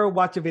you ever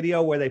watch a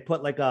video where they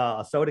put like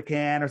a soda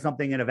can or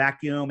something in a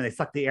vacuum and they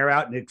suck the air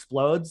out and it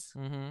explodes?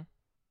 Mm-hmm.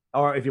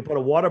 Or if you put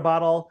a water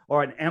bottle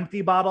or an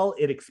empty bottle,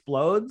 it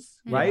explodes,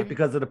 right?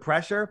 Because of the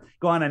pressure.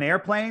 Go on an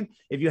airplane.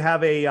 If you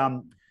have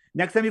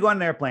next time you go on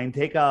an airplane,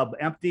 take a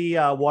empty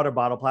water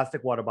bottle,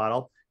 plastic water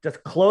bottle,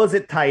 just close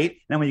it tight. And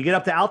then when you get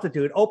up to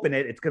altitude, open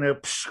it. It's going to,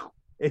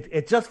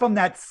 it's just from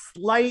that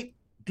slight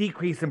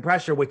decrease in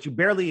pressure, which you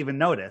barely even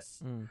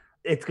notice.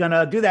 It's going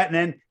to do that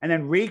and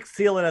then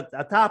re-seal it at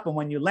the top. And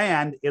when you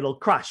land, it'll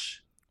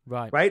crush,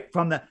 right?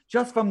 From the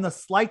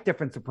slight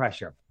difference of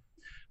pressure.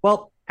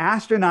 Well,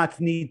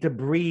 astronauts need to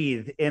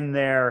breathe in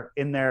their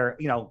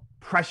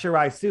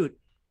pressurized suit.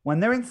 When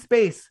they're in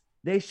space,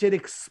 they should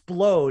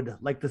explode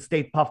like the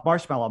Stay Puft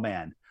Marshmallow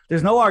Man.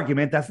 There's no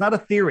argument. That's not a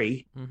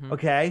theory. Mm-hmm.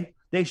 Okay.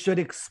 They should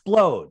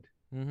explode.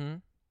 Mm-hmm.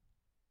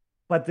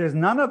 But there's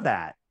none of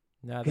that.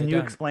 No, Can you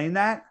explain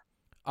that?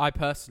 I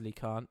personally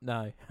can't.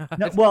 No.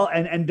 No, well,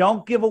 and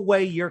don't give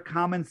away your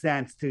common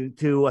sense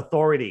to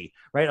authority,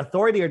 right?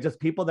 Authority are just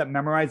people that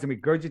memorize and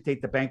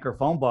regurgitate the banker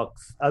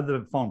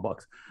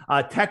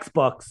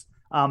textbooks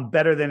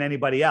better than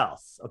anybody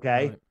else.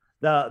 Okay.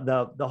 Right.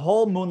 The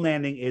whole moon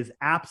landing is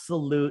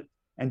absolute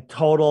and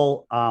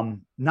total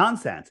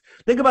nonsense.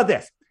 Think about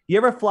this. You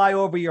ever fly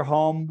over your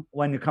home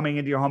when you're coming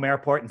into your home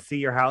airport and see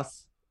your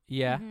house?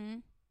 Yeah. Mm-hmm.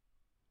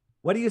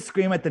 What do you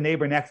scream at the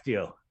neighbor next to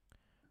you?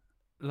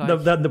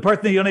 Like, the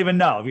person you don't even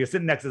know. If you're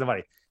sitting next to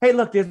somebody, hey,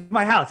 look, there's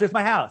my house,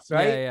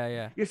 right?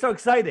 Yeah. You're so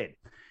excited.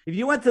 If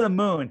you went to the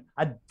moon,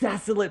 a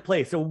desolate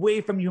place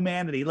away from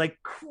humanity, like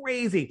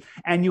crazy,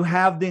 and you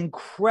have the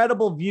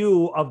incredible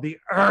view of the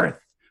Earth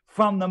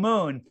from the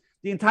moon,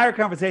 the entire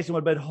conversation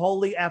would have been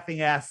holy effing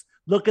ass.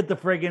 Look at the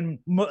friggin'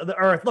 the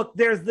Earth. Look,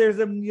 there's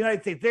the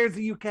United States. There's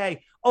the UK.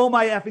 Oh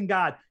my effing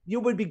God. You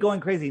would be going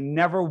crazy.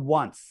 Never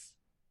once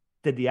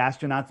did the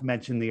astronauts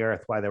mention the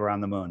Earth while they were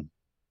on the moon.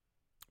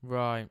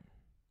 Right.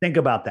 Think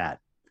about that.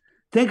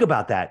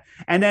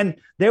 And then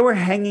they were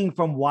hanging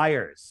from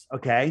wires,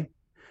 okay?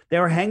 They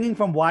were hanging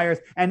from wires.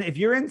 And if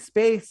you're in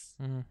space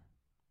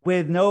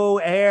with no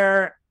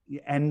air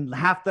and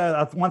half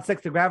the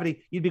 1/6 of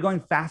gravity, you'd be going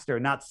faster,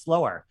 not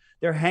slower.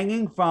 They're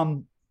hanging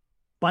from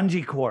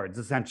bungee cords,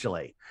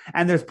 essentially.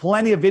 And there's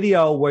plenty of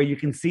video where you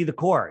can see the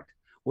cord,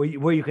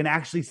 where you can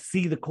actually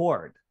see the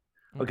cord,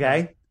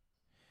 okay?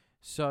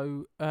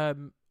 So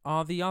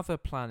are the other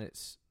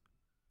planets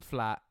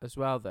flat as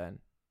well then?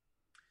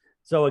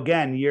 So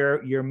again,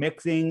 you're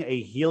mixing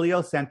a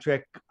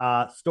heliocentric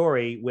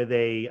story with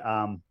a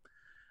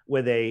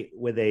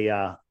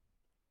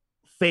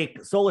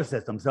fake solar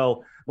system.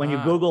 So when you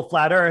Google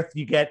flat Earth,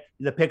 you get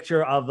the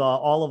picture of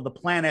all of the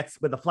planets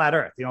with a flat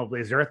Earth.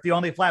 Is Earth the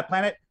only flat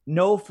planet?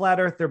 No flat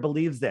earther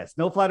believes this.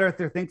 No flat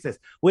earther thinks this.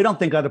 We don't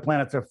think other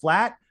planets are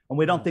flat, and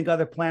we don't think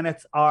other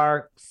planets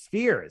are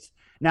spheres.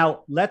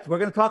 Now we're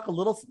going to talk a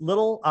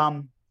little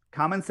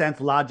common sense,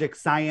 logic,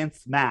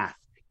 science, math.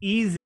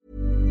 Easy.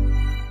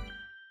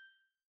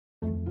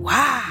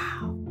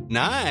 Wow.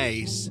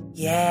 Nice.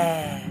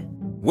 Yeah.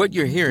 What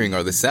you're hearing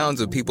are the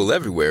sounds of people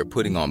everywhere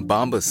putting on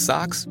Bombas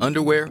socks,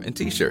 underwear, and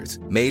T-shirts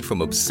made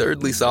from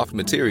absurdly soft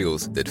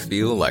materials that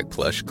feel like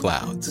plush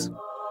clouds.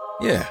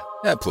 Yeah,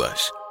 that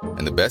plush.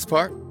 And the best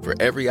part? For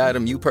every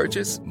item you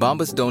purchase,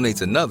 Bombas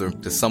donates another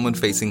to someone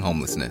facing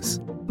homelessness.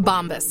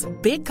 Bombas.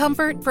 Big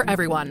comfort for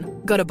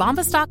everyone. Go to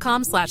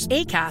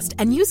bombas.com/ACAST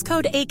and use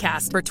code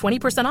ACAST for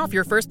 20% off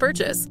your first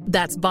purchase.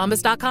 That's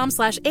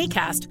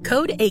bombas.com/ACAST.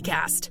 Code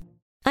ACAST.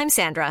 I'm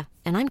Sandra,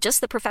 and I'm just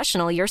the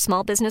professional your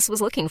small business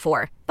was looking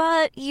for.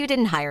 But you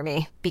didn't hire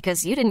me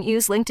because you didn't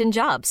use LinkedIn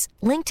Jobs.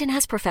 LinkedIn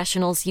has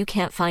professionals you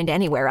can't find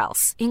anywhere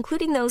else,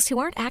 including those who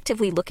aren't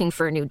actively looking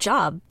for a new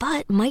job,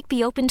 but might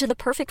be open to the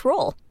perfect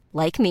role,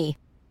 like me.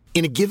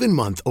 In a given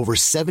month, over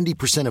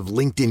 70% of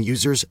LinkedIn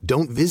users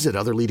don't visit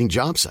other leading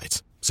job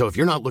sites. So if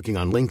you're not looking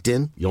on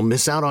LinkedIn, you'll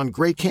miss out on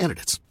great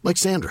candidates like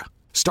Sandra.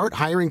 Start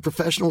hiring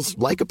professionals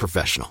like a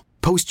professional.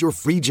 Post your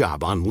free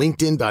job on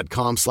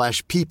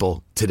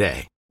linkedin.com/people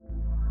today.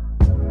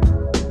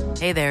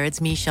 Hey there, it's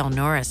Michelle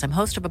Norris. I'm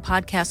host of a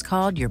podcast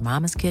called Your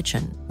Mama's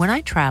Kitchen. When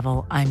I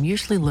travel, I'm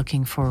usually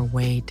looking for a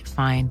way to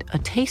find a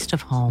taste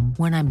of home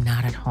when I'm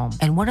not at home.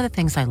 And one of the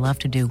things I love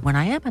to do when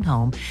I am at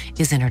home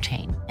is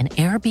entertain. And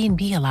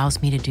Airbnb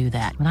allows me to do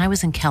that. When I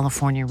was in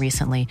California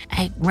recently,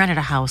 I rented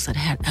a house that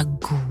had a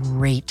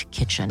great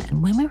kitchen.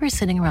 And when we were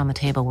sitting around the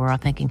table, we're all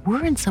thinking,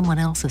 we're in someone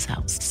else's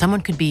house. Someone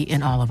could be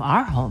in all of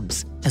our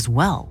homes as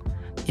well.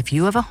 If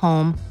you have a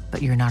home,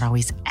 but you're not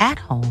always at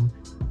home,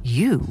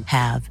 you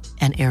have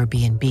an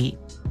Airbnb.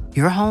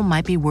 Your home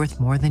might be worth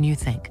more than you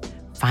think.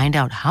 Find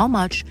out how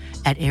much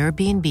at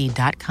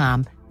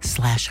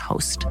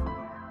airbnb.com/host.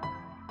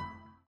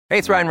 Hey,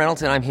 it's Ryan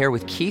Reynolds, and I'm here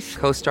with Keith,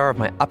 co-star of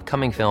my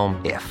upcoming film,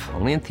 If,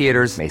 only in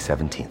theaters May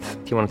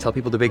 17th. Do you want to tell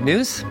people the big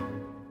news?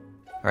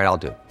 All right, I'll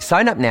do it.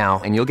 Sign up now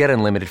and you'll get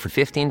unlimited for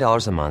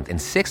 $15 a month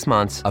and 6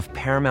 months of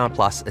Paramount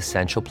Plus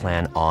Essential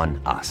Plan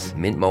on us.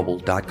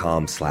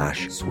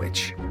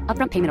 MintMobile.com/switch.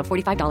 Upfront payment of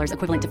 $45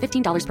 equivalent to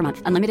 $15 per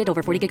month. Unlimited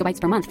over 40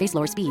 gigabytes per month. Face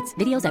lower speeds.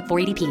 Videos at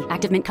 480p.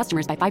 Active Mint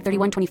customers by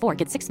 531.24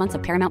 get 6 months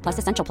of Paramount Plus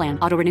Essential Plan.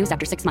 Auto renews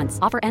after 6 months.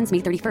 Offer ends May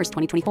 31st,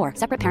 2024.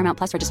 Separate Paramount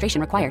Plus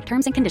registration required.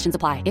 Terms and conditions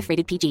apply if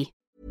rated PG.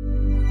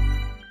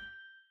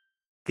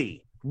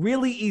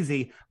 Really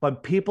easy,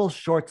 but people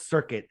short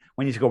circuit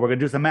when you go, we're going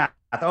to do some math.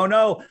 Oh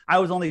no, I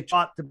was only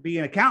taught to be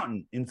an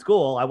accountant in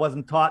school. I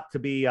wasn't taught to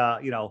be,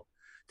 to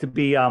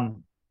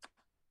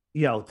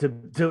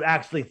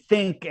actually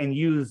think and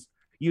use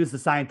the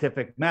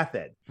scientific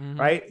method,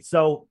 right?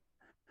 So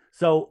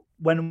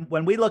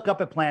when we look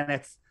up at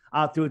planets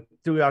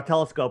through our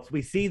telescopes,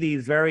 we see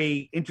these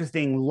very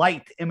interesting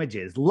light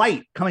images,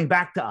 light coming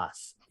back to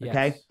us.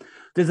 Okay. Yes.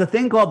 There's a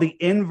thing called the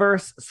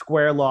inverse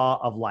square law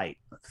of light.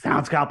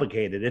 Sounds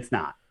complicated. It's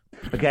not.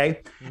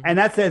 Okay. And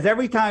that says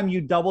every time you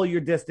double your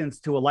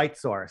distance to a light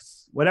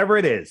source, whatever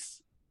it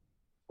is,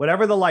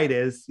 whatever the light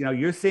is,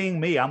 you're seeing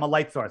me. I'm a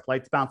light source.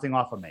 Light's bouncing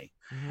off of me.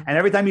 And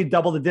every time you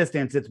double the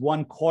distance, it's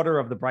 1/4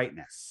 of the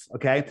brightness.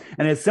 Okay.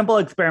 And a simple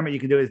experiment you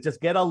can do is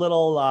just get a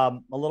little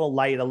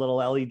light, a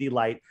little LED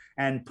light,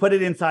 and put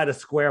it inside a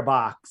square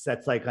box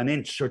that's like 1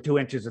 inch or 2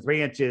 inches or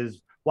 3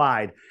 inches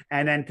wide,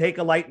 and then take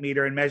a light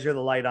meter and measure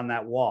the light on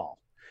that wall,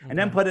 and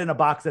then put it in a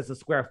box that's a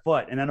square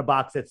foot, and then a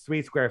box that's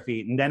 3 square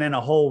feet, and then in a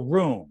whole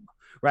room,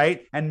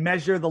 right? And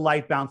measure the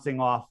light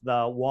bouncing off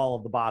the wall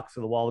of the box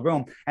or the wall of the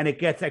room, and it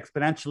gets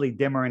exponentially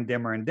dimmer and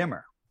dimmer and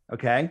dimmer.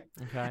 Okay.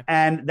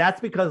 And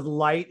that's because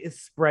light is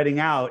spreading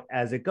out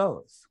as it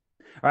goes.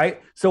 All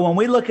right. So when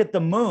we look at the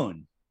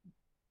moon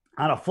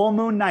on a full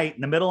moon night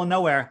in the middle of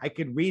nowhere, I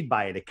could read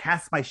by it. It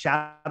casts my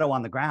shadow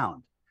on the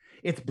ground.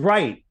 It's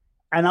bright.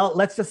 And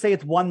let's just say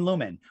it's 1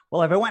 lumen.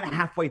 Well, if I went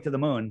halfway to the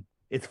moon,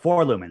 it's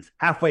 4 lumens.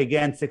 Halfway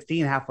again,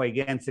 16. Halfway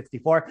again,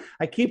 64.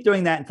 I keep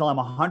doing that until I'm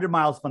 100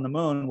 miles from the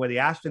moon, where the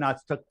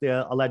astronauts took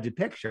the alleged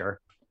picture.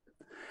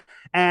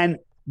 And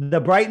the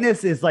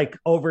brightness is like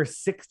over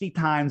 60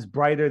 times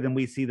brighter than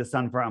we see the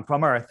sun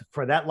from Earth.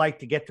 For that light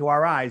to get to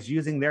our eyes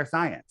using their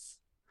science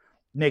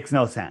makes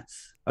no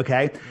sense.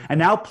 Okay. And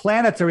now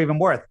planets are even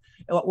worse.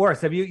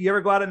 Have you ever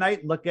go out at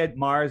night and look at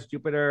Mars,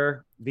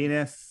 Jupiter,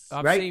 Venus?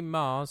 I've right? seen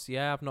Mars.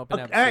 Yeah, I've not been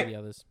able to see the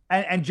others.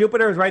 And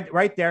Jupiter is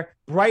right there,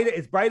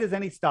 as bright as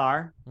any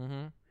star.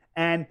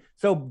 And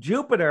so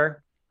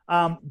Jupiter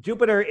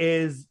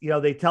is,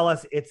 they tell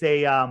us it's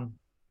a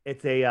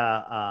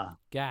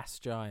gas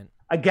giant.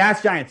 A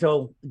gas giant.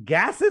 So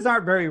gases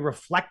aren't very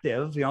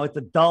reflective. It's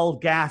a dull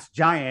gas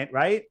giant,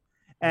 right?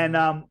 And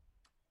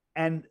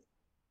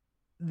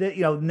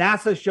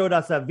NASA showed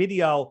us a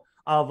video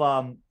of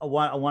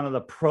one of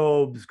the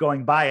probes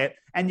going by it,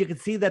 and you can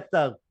see that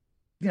the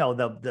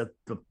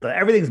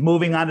everything's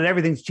moving on it,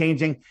 everything's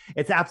changing.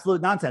 It's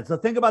absolute nonsense. So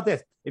think about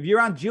this: if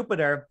you're on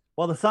Jupiter,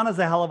 well, the sun is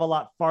a hell of a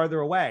lot farther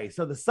away,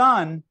 so the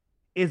sun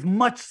is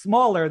much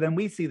smaller than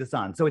we see the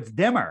sun, so it's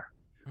dimmer,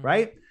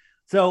 right?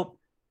 So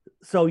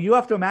you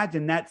have to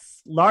imagine that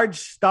large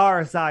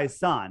star-sized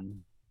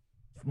sun,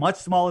 much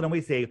smaller than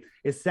we see,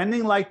 is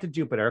sending light to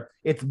Jupiter.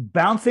 It's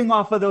bouncing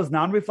off of those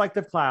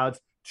non-reflective clouds,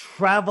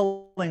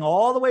 traveling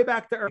all the way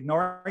back to Earth,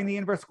 ignoring the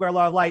inverse square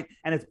law of light,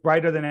 and it's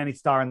brighter than any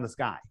star in the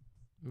sky.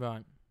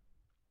 Right.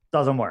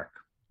 Doesn't work.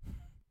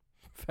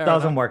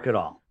 Doesn't work at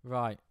all.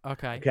 Right.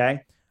 Okay. Okay.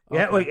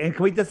 Yeah. Wait, and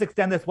can we just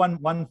extend this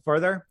one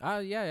further?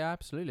 Yeah,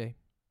 absolutely.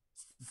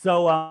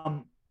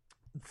 So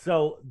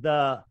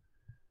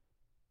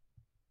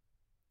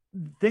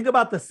think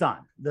about the sun.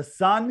 The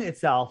sun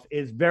itself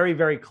is very,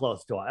 very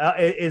close to us.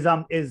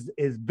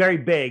 Is very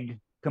big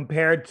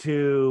compared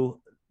to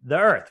the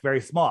Earth,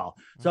 very small.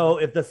 So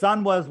if the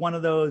sun was one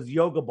of those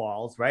yoga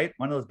balls, right?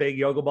 One of those big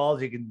yoga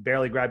balls you can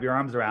barely grab your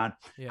arms around.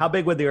 Yeah. How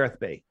big would the Earth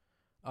be?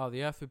 Oh,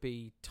 the Earth would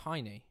be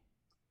tiny.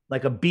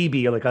 Like a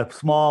BB, or like a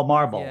small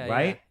marble,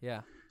 right?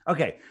 Yeah.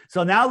 Okay.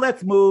 So now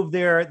let's move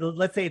there.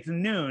 Let's say it's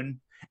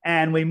noon,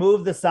 and we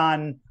move the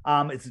sun.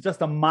 It's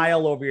just a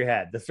mile over your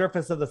head. The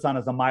surface of the sun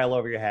is a mile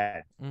over your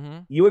head.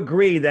 You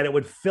agree that it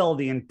would fill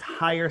the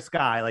entire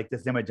sky, like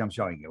this image I'm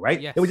showing you,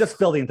 right? Yes. It would just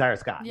fill the entire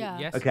sky. Yeah.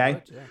 Yes, okay.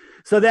 Would, yeah.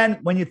 So then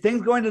when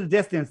things go into the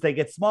distance, they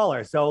get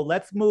smaller. So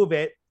let's move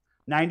it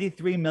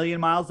 93 million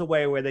miles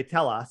away where they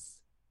tell us.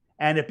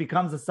 and it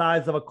becomes the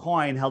size of a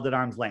coin held at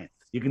arm's length.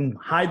 You can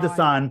hide the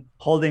sun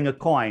holding a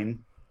coin,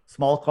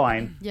 small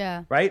coin.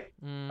 Yeah. Right?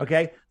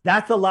 Okay.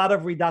 That's a lot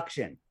of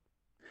reduction.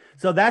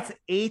 So that's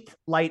 8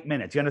 light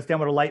minutes. You understand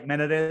what a light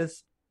minute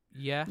is?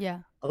 Yeah. Yeah.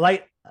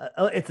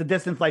 It's the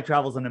distance light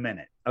travels in a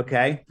minute.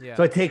 Okay. Yeah.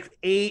 So it takes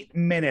 8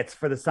 minutes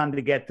for the sun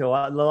to get to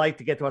the light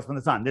to get to us from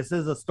the sun. This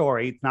is a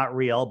story. It's not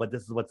real, but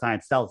this is what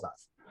science tells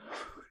us.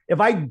 If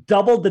I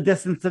doubled the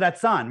distance to that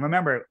sun,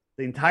 remember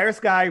the entire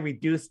sky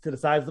reduced to the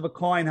size of a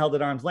coin held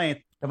at arm's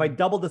length. If I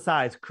doubled the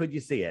size, could you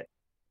see it?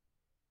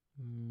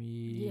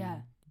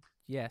 Yeah.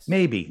 Yes.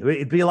 Maybe.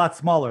 It'd be a lot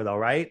smaller though,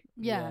 right?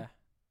 Yeah.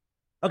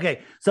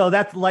 Okay, so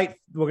that's light.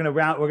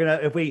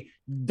 If we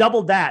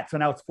double that, so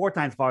now it's 4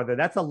 times farther.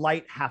 That's a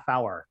light half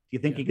hour. Do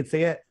you think you could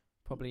see it?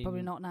 Probably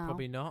not now.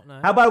 Probably not. No.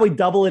 How about we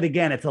double it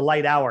again? It's a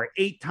light hour,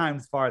 8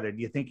 times farther. Do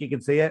you think you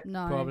can see it?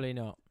 No. Probably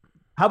not.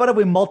 How about if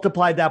we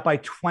multiplied that by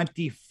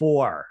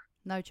 24?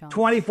 No chance.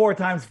 24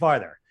 times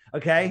farther.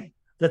 Okay,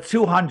 that's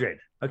 200.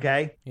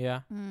 Okay.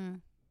 Yeah.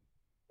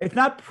 It's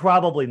not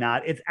probably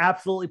not. It's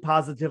absolutely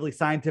positively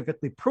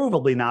scientifically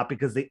provably not,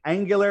 because the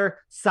angular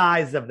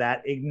size of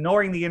that,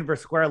 ignoring the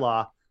inverse square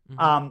law,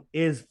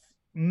 is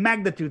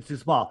magnitude too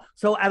small.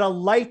 So at a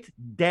light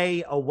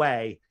day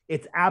away,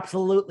 it's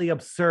absolutely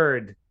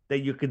absurd that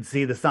you could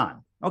see the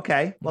sun.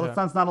 Okay, well, the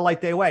sun's not a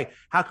light day away.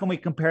 How can we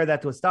compare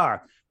that to a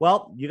star?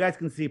 Well, you guys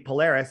can see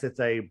Polaris. It's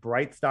a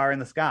bright star in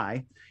the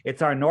sky.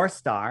 It's our North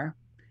Star,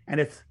 and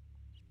it's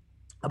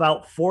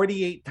about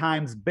 48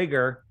 times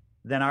bigger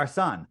than our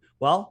sun.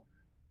 Well,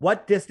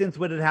 what distance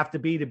would it have to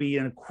be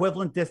an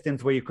equivalent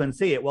distance where you couldn't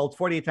see it? Well, it's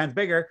 48 times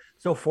bigger,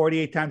 so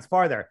 48 times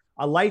farther.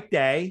 A light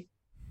day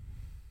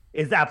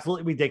is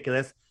absolutely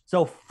ridiculous.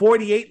 So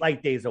 48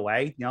 light days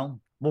away,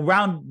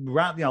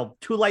 round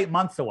 2 light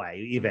months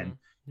away even.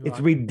 It's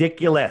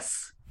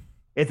ridiculous.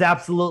 It's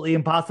absolutely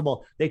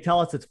impossible. They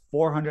tell us it's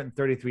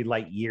 433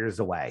 light years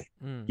away.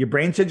 Your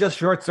brain should just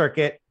short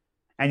circuit,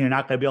 and you're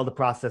not going to be able to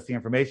process the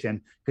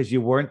information because you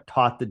weren't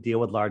taught to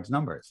deal with large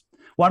numbers.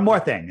 One more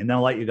thing, and then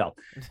I'll let you go.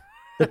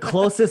 The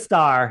closest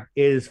star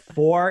is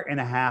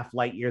 4.5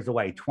 light years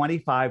away,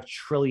 25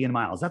 trillion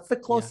miles. That's the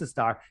closest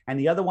star. And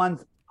the other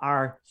ones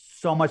are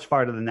so much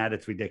farther than that.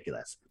 It's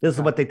ridiculous. This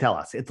is what they tell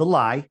us. It's a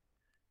lie,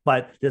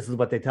 but this is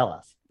what they tell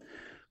us.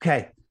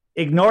 Okay.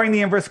 Ignoring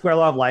the inverse square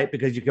law of light,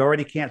 because you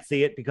already can't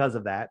see it because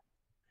of that,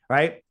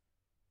 right?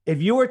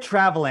 If you were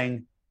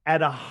traveling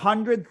at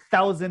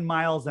 100,000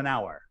 miles an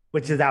hour,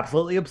 which is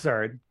absolutely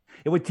absurd,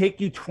 it would take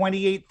you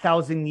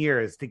 28,000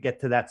 years to get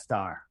to that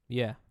star.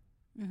 Yeah.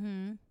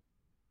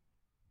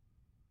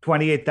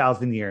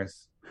 28,000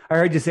 years. I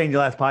heard you say in your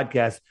last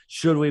podcast,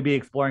 should we be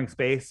exploring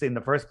space in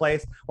the first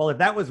place? Well, if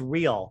that was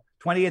real,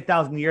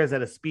 28,000 years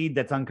at a speed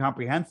that's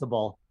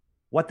incomprehensible,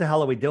 what the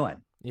hell are we doing?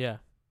 Yeah.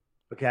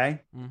 Okay.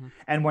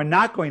 And we're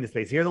not going to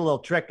space. Here's a little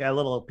trick, a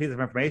little piece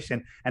of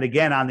information. And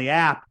again, on the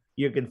app,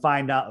 you can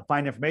find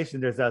information.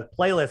 There's a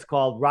playlist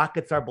called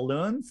Rockets Are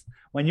Balloons.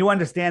 When you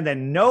understand that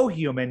no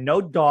human, no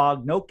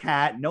dog, no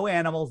cat, no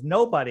animals,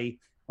 nobody,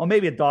 well,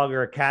 maybe a dog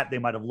or a cat they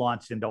might have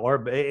launched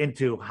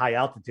into high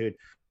altitude,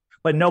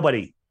 but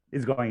nobody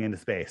is going into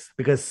space,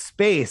 because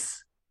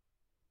space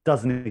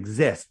doesn't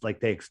exist like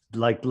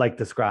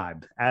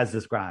described.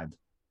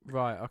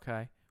 Right.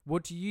 Okay.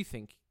 What do you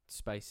think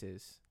space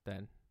is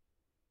then?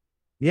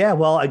 Yeah.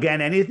 Well,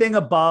 again, anything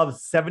above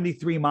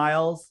 73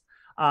 miles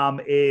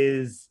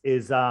is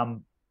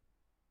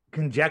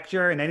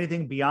conjecture, and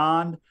anything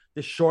beyond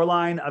the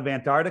shoreline of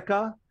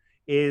Antarctica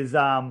is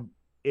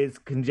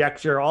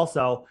conjecture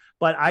also.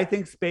 But I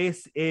think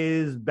space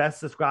is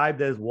best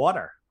described as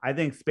water. I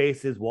think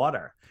space is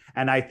water,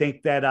 and I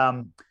think that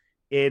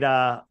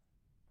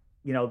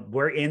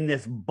we're in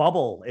this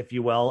bubble, if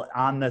you will,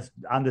 on this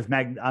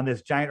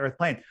giant Earth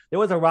plane. There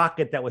was a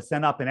rocket that was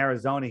sent up in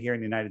Arizona here in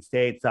the United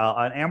States,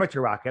 an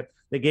amateur rocket.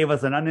 They gave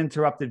us an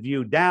uninterrupted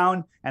view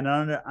down and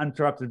an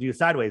uninterrupted view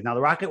sideways. Now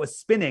the rocket was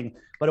spinning,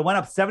 but it went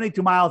up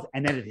 72 miles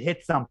and then it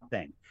hit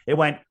something. It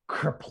went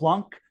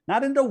kerplunk,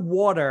 not into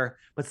water,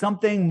 but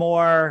something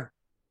more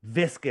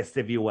viscous,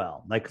 if you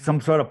will, like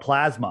some sort of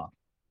plasma.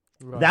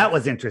 Right. That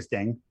was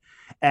interesting.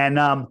 And,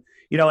 and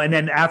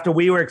then after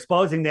we were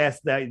exposing this,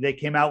 they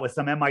came out with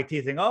some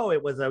MIT thing. Oh,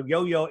 it was a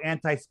yo-yo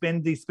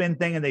anti-spin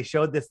thing. And they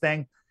showed this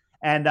thing.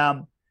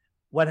 And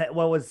what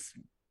was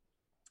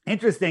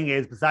interesting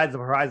is, besides the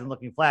horizon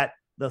looking flat,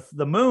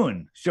 the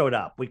moon showed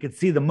up. We could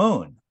see the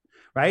moon,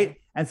 right?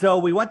 And so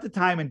we went to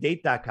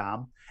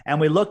timeanddate.com and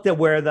we looked at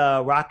where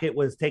the rocket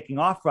was taking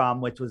off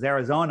from, which was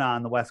Arizona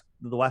on the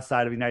west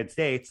side of the United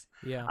States.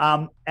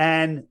 Yeah.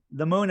 And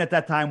the moon at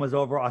that time was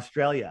over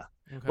Australia.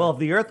 Okay. Well, if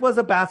the Earth was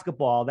a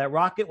basketball, that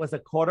rocket was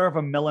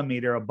 1/4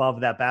 millimeter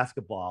above that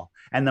basketball,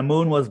 and the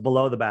moon was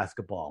below the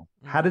basketball.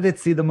 How did it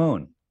see the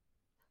moon?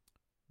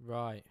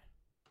 Right.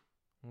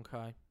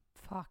 Okay.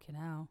 Fucking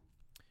hell.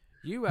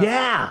 You've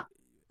got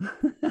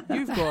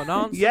an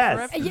answer.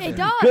 Yes. Yeah, it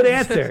does. Good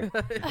answer.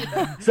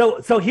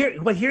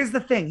 Here's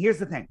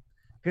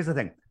the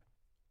thing.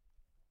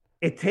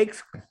 It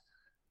takes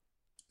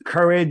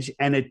courage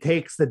and it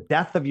takes the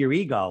death of your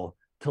ego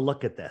to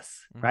look at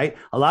this, right?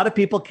 A lot of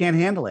people can't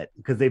handle it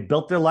because they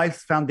built their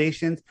life's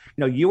foundations.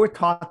 You were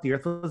taught the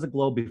earth was a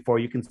globe before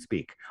you can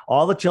speak.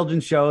 All the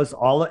children's shows,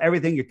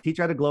 everything, your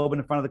teacher had a globe in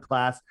the front of the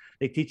class.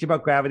 They teach you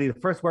about gravity. The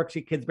first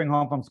worksheet kids bring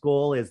home from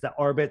school is the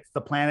orbits,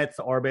 the planets,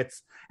 the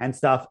orbits and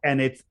stuff.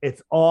 And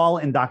it's all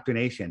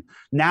indoctrination.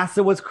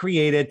 NASA was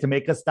created to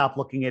make us stop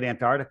looking at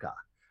Antarctica.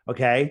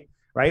 Okay.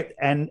 Right.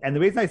 And the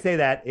reason I say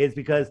that is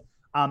because,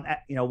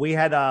 we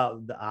had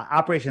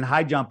Operation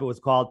High Jump, it was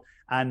called.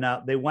 And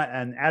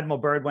Admiral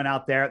Byrd went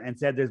out there and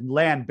said there's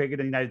land bigger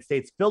than the United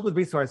States filled with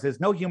resources,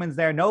 no humans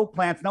there, no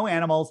plants, no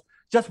animals,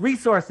 just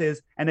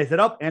resources. And they said,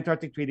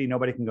 Antarctic Treaty,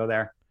 nobody can go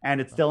there.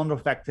 And it's still in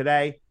effect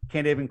today.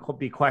 Can't even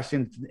be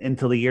questioned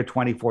until the year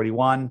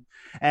 2041.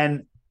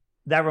 And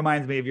that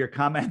reminds me of your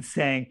comment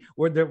saying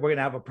we're going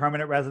to have a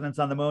permanent residence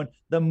on the moon.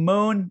 The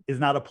moon is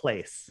not a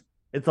place.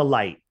 It's a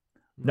light.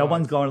 No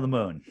one's going to the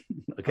moon.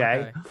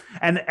 Okay.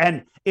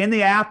 And in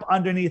the app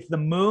underneath the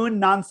moon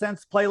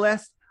nonsense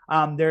playlist,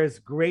 there's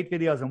great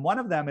videos, and one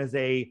of them is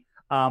a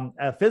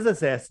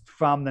physicist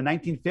from the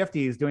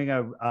 1950s doing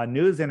a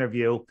news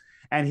interview,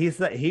 and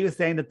he was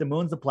saying that the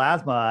moon's a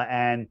plasma,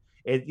 and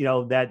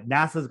that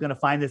NASA's going to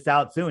find this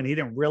out soon. He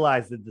didn't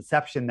realize the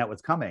deception that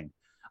was coming.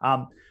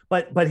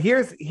 But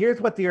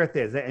here's what the Earth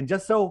is, and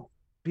just so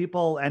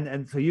people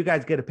and so you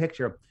guys get a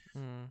picture,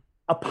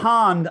 a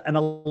pond and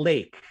a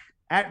lake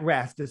at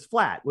rest is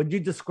flat. Would you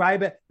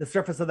describe the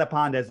surface of the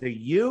pond as a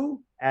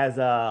U, as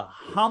a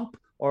hump,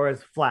 or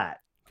as flat?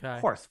 Okay. Of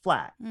course,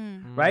 flat,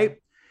 right?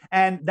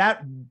 And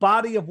that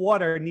body of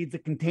water needs a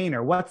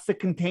container. What's the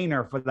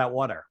container for that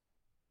water?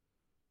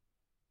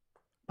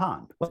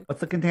 Pond.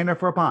 What's the container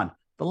for a pond?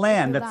 The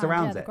land that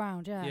surrounds it. The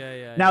ground,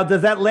 yeah. Now,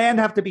 does that land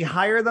have to be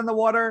higher than the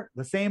water,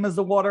 the same as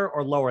the water,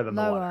 or lower than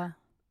the water?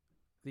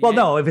 Well,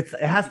 no, if it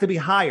has to be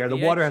higher, the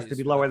water has to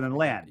be lower than the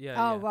land.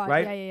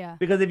 Right. Yeah.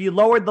 Because if you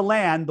lowered the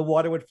land, the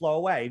water would flow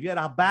away. If you had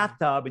a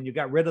bathtub and you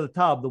got rid of the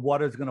tub, the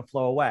water is going to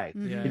flow away.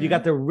 If you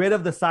got rid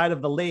of the side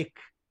of the lake,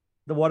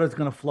 the water is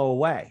going to flow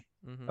away.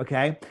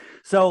 Okay.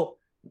 So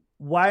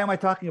why am I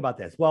talking about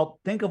this? Well,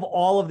 think of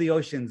all of the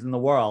oceans in the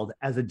world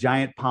as a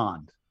giant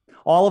pond.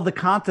 All of the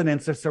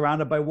continents are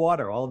surrounded by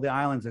water. All of the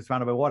islands are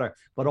surrounded by water,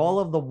 but all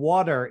of the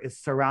water is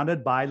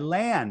surrounded by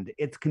land.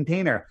 It's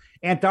container.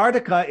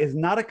 Antarctica is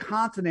not a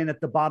continent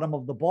at the bottom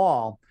of the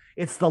ball.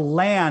 It's the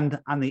land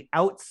on the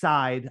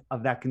outside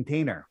of that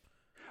container.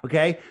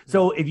 Okay.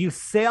 So if you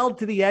sailed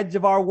to the edge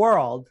of our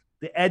world,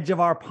 the edge of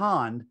our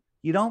pond,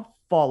 you don't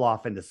fall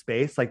off into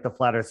space like the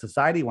Flat Earth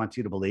Society wants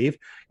you to believe.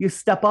 You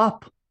step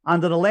up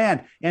onto the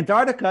land.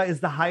 Antarctica is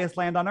the highest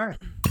land on Earth.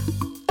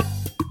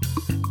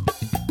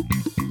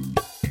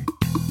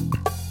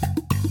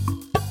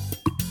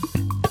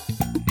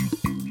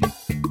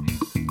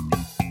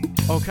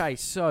 Okay,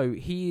 so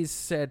he's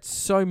said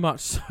so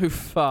much so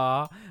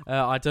far.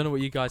 I don't know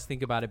what you guys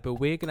think about it, but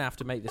we're going to have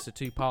to make this a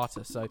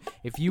two-parter. So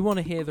if you want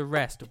to hear the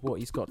rest of what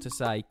he's got to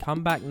say,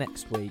 come back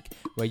next week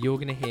where you're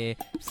going to hear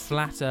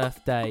Flat Earth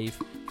Dave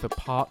for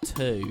part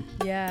 2.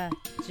 Yeah,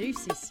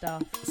 juicy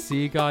stuff.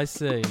 See you guys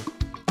soon.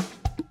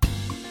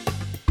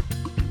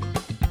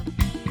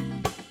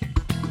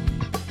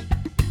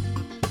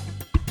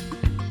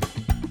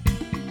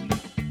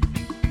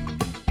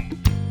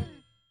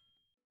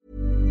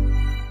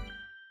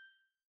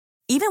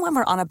 Even when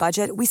we're on a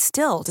budget, we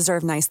still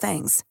deserve nice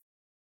things.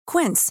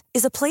 Quince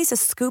is a place to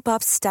scoop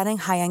up stunning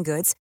high-end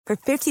goods for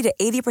 50 to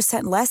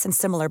 80% less than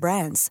similar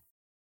brands.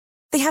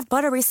 They have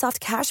buttery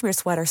soft cashmere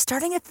sweaters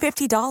starting at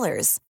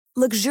 $50,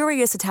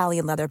 luxurious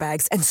Italian leather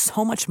bags, and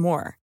so much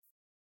more.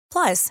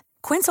 Plus,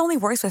 Quince only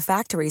works with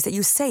factories that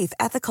use safe,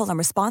 ethical, and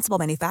responsible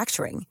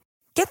manufacturing.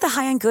 Get the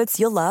high-end goods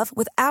you'll love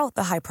without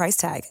the high price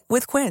tag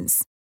with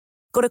Quince.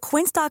 Go to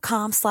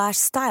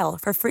quince.com/style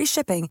for free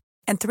shipping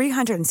and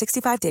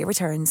 365-day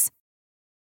returns.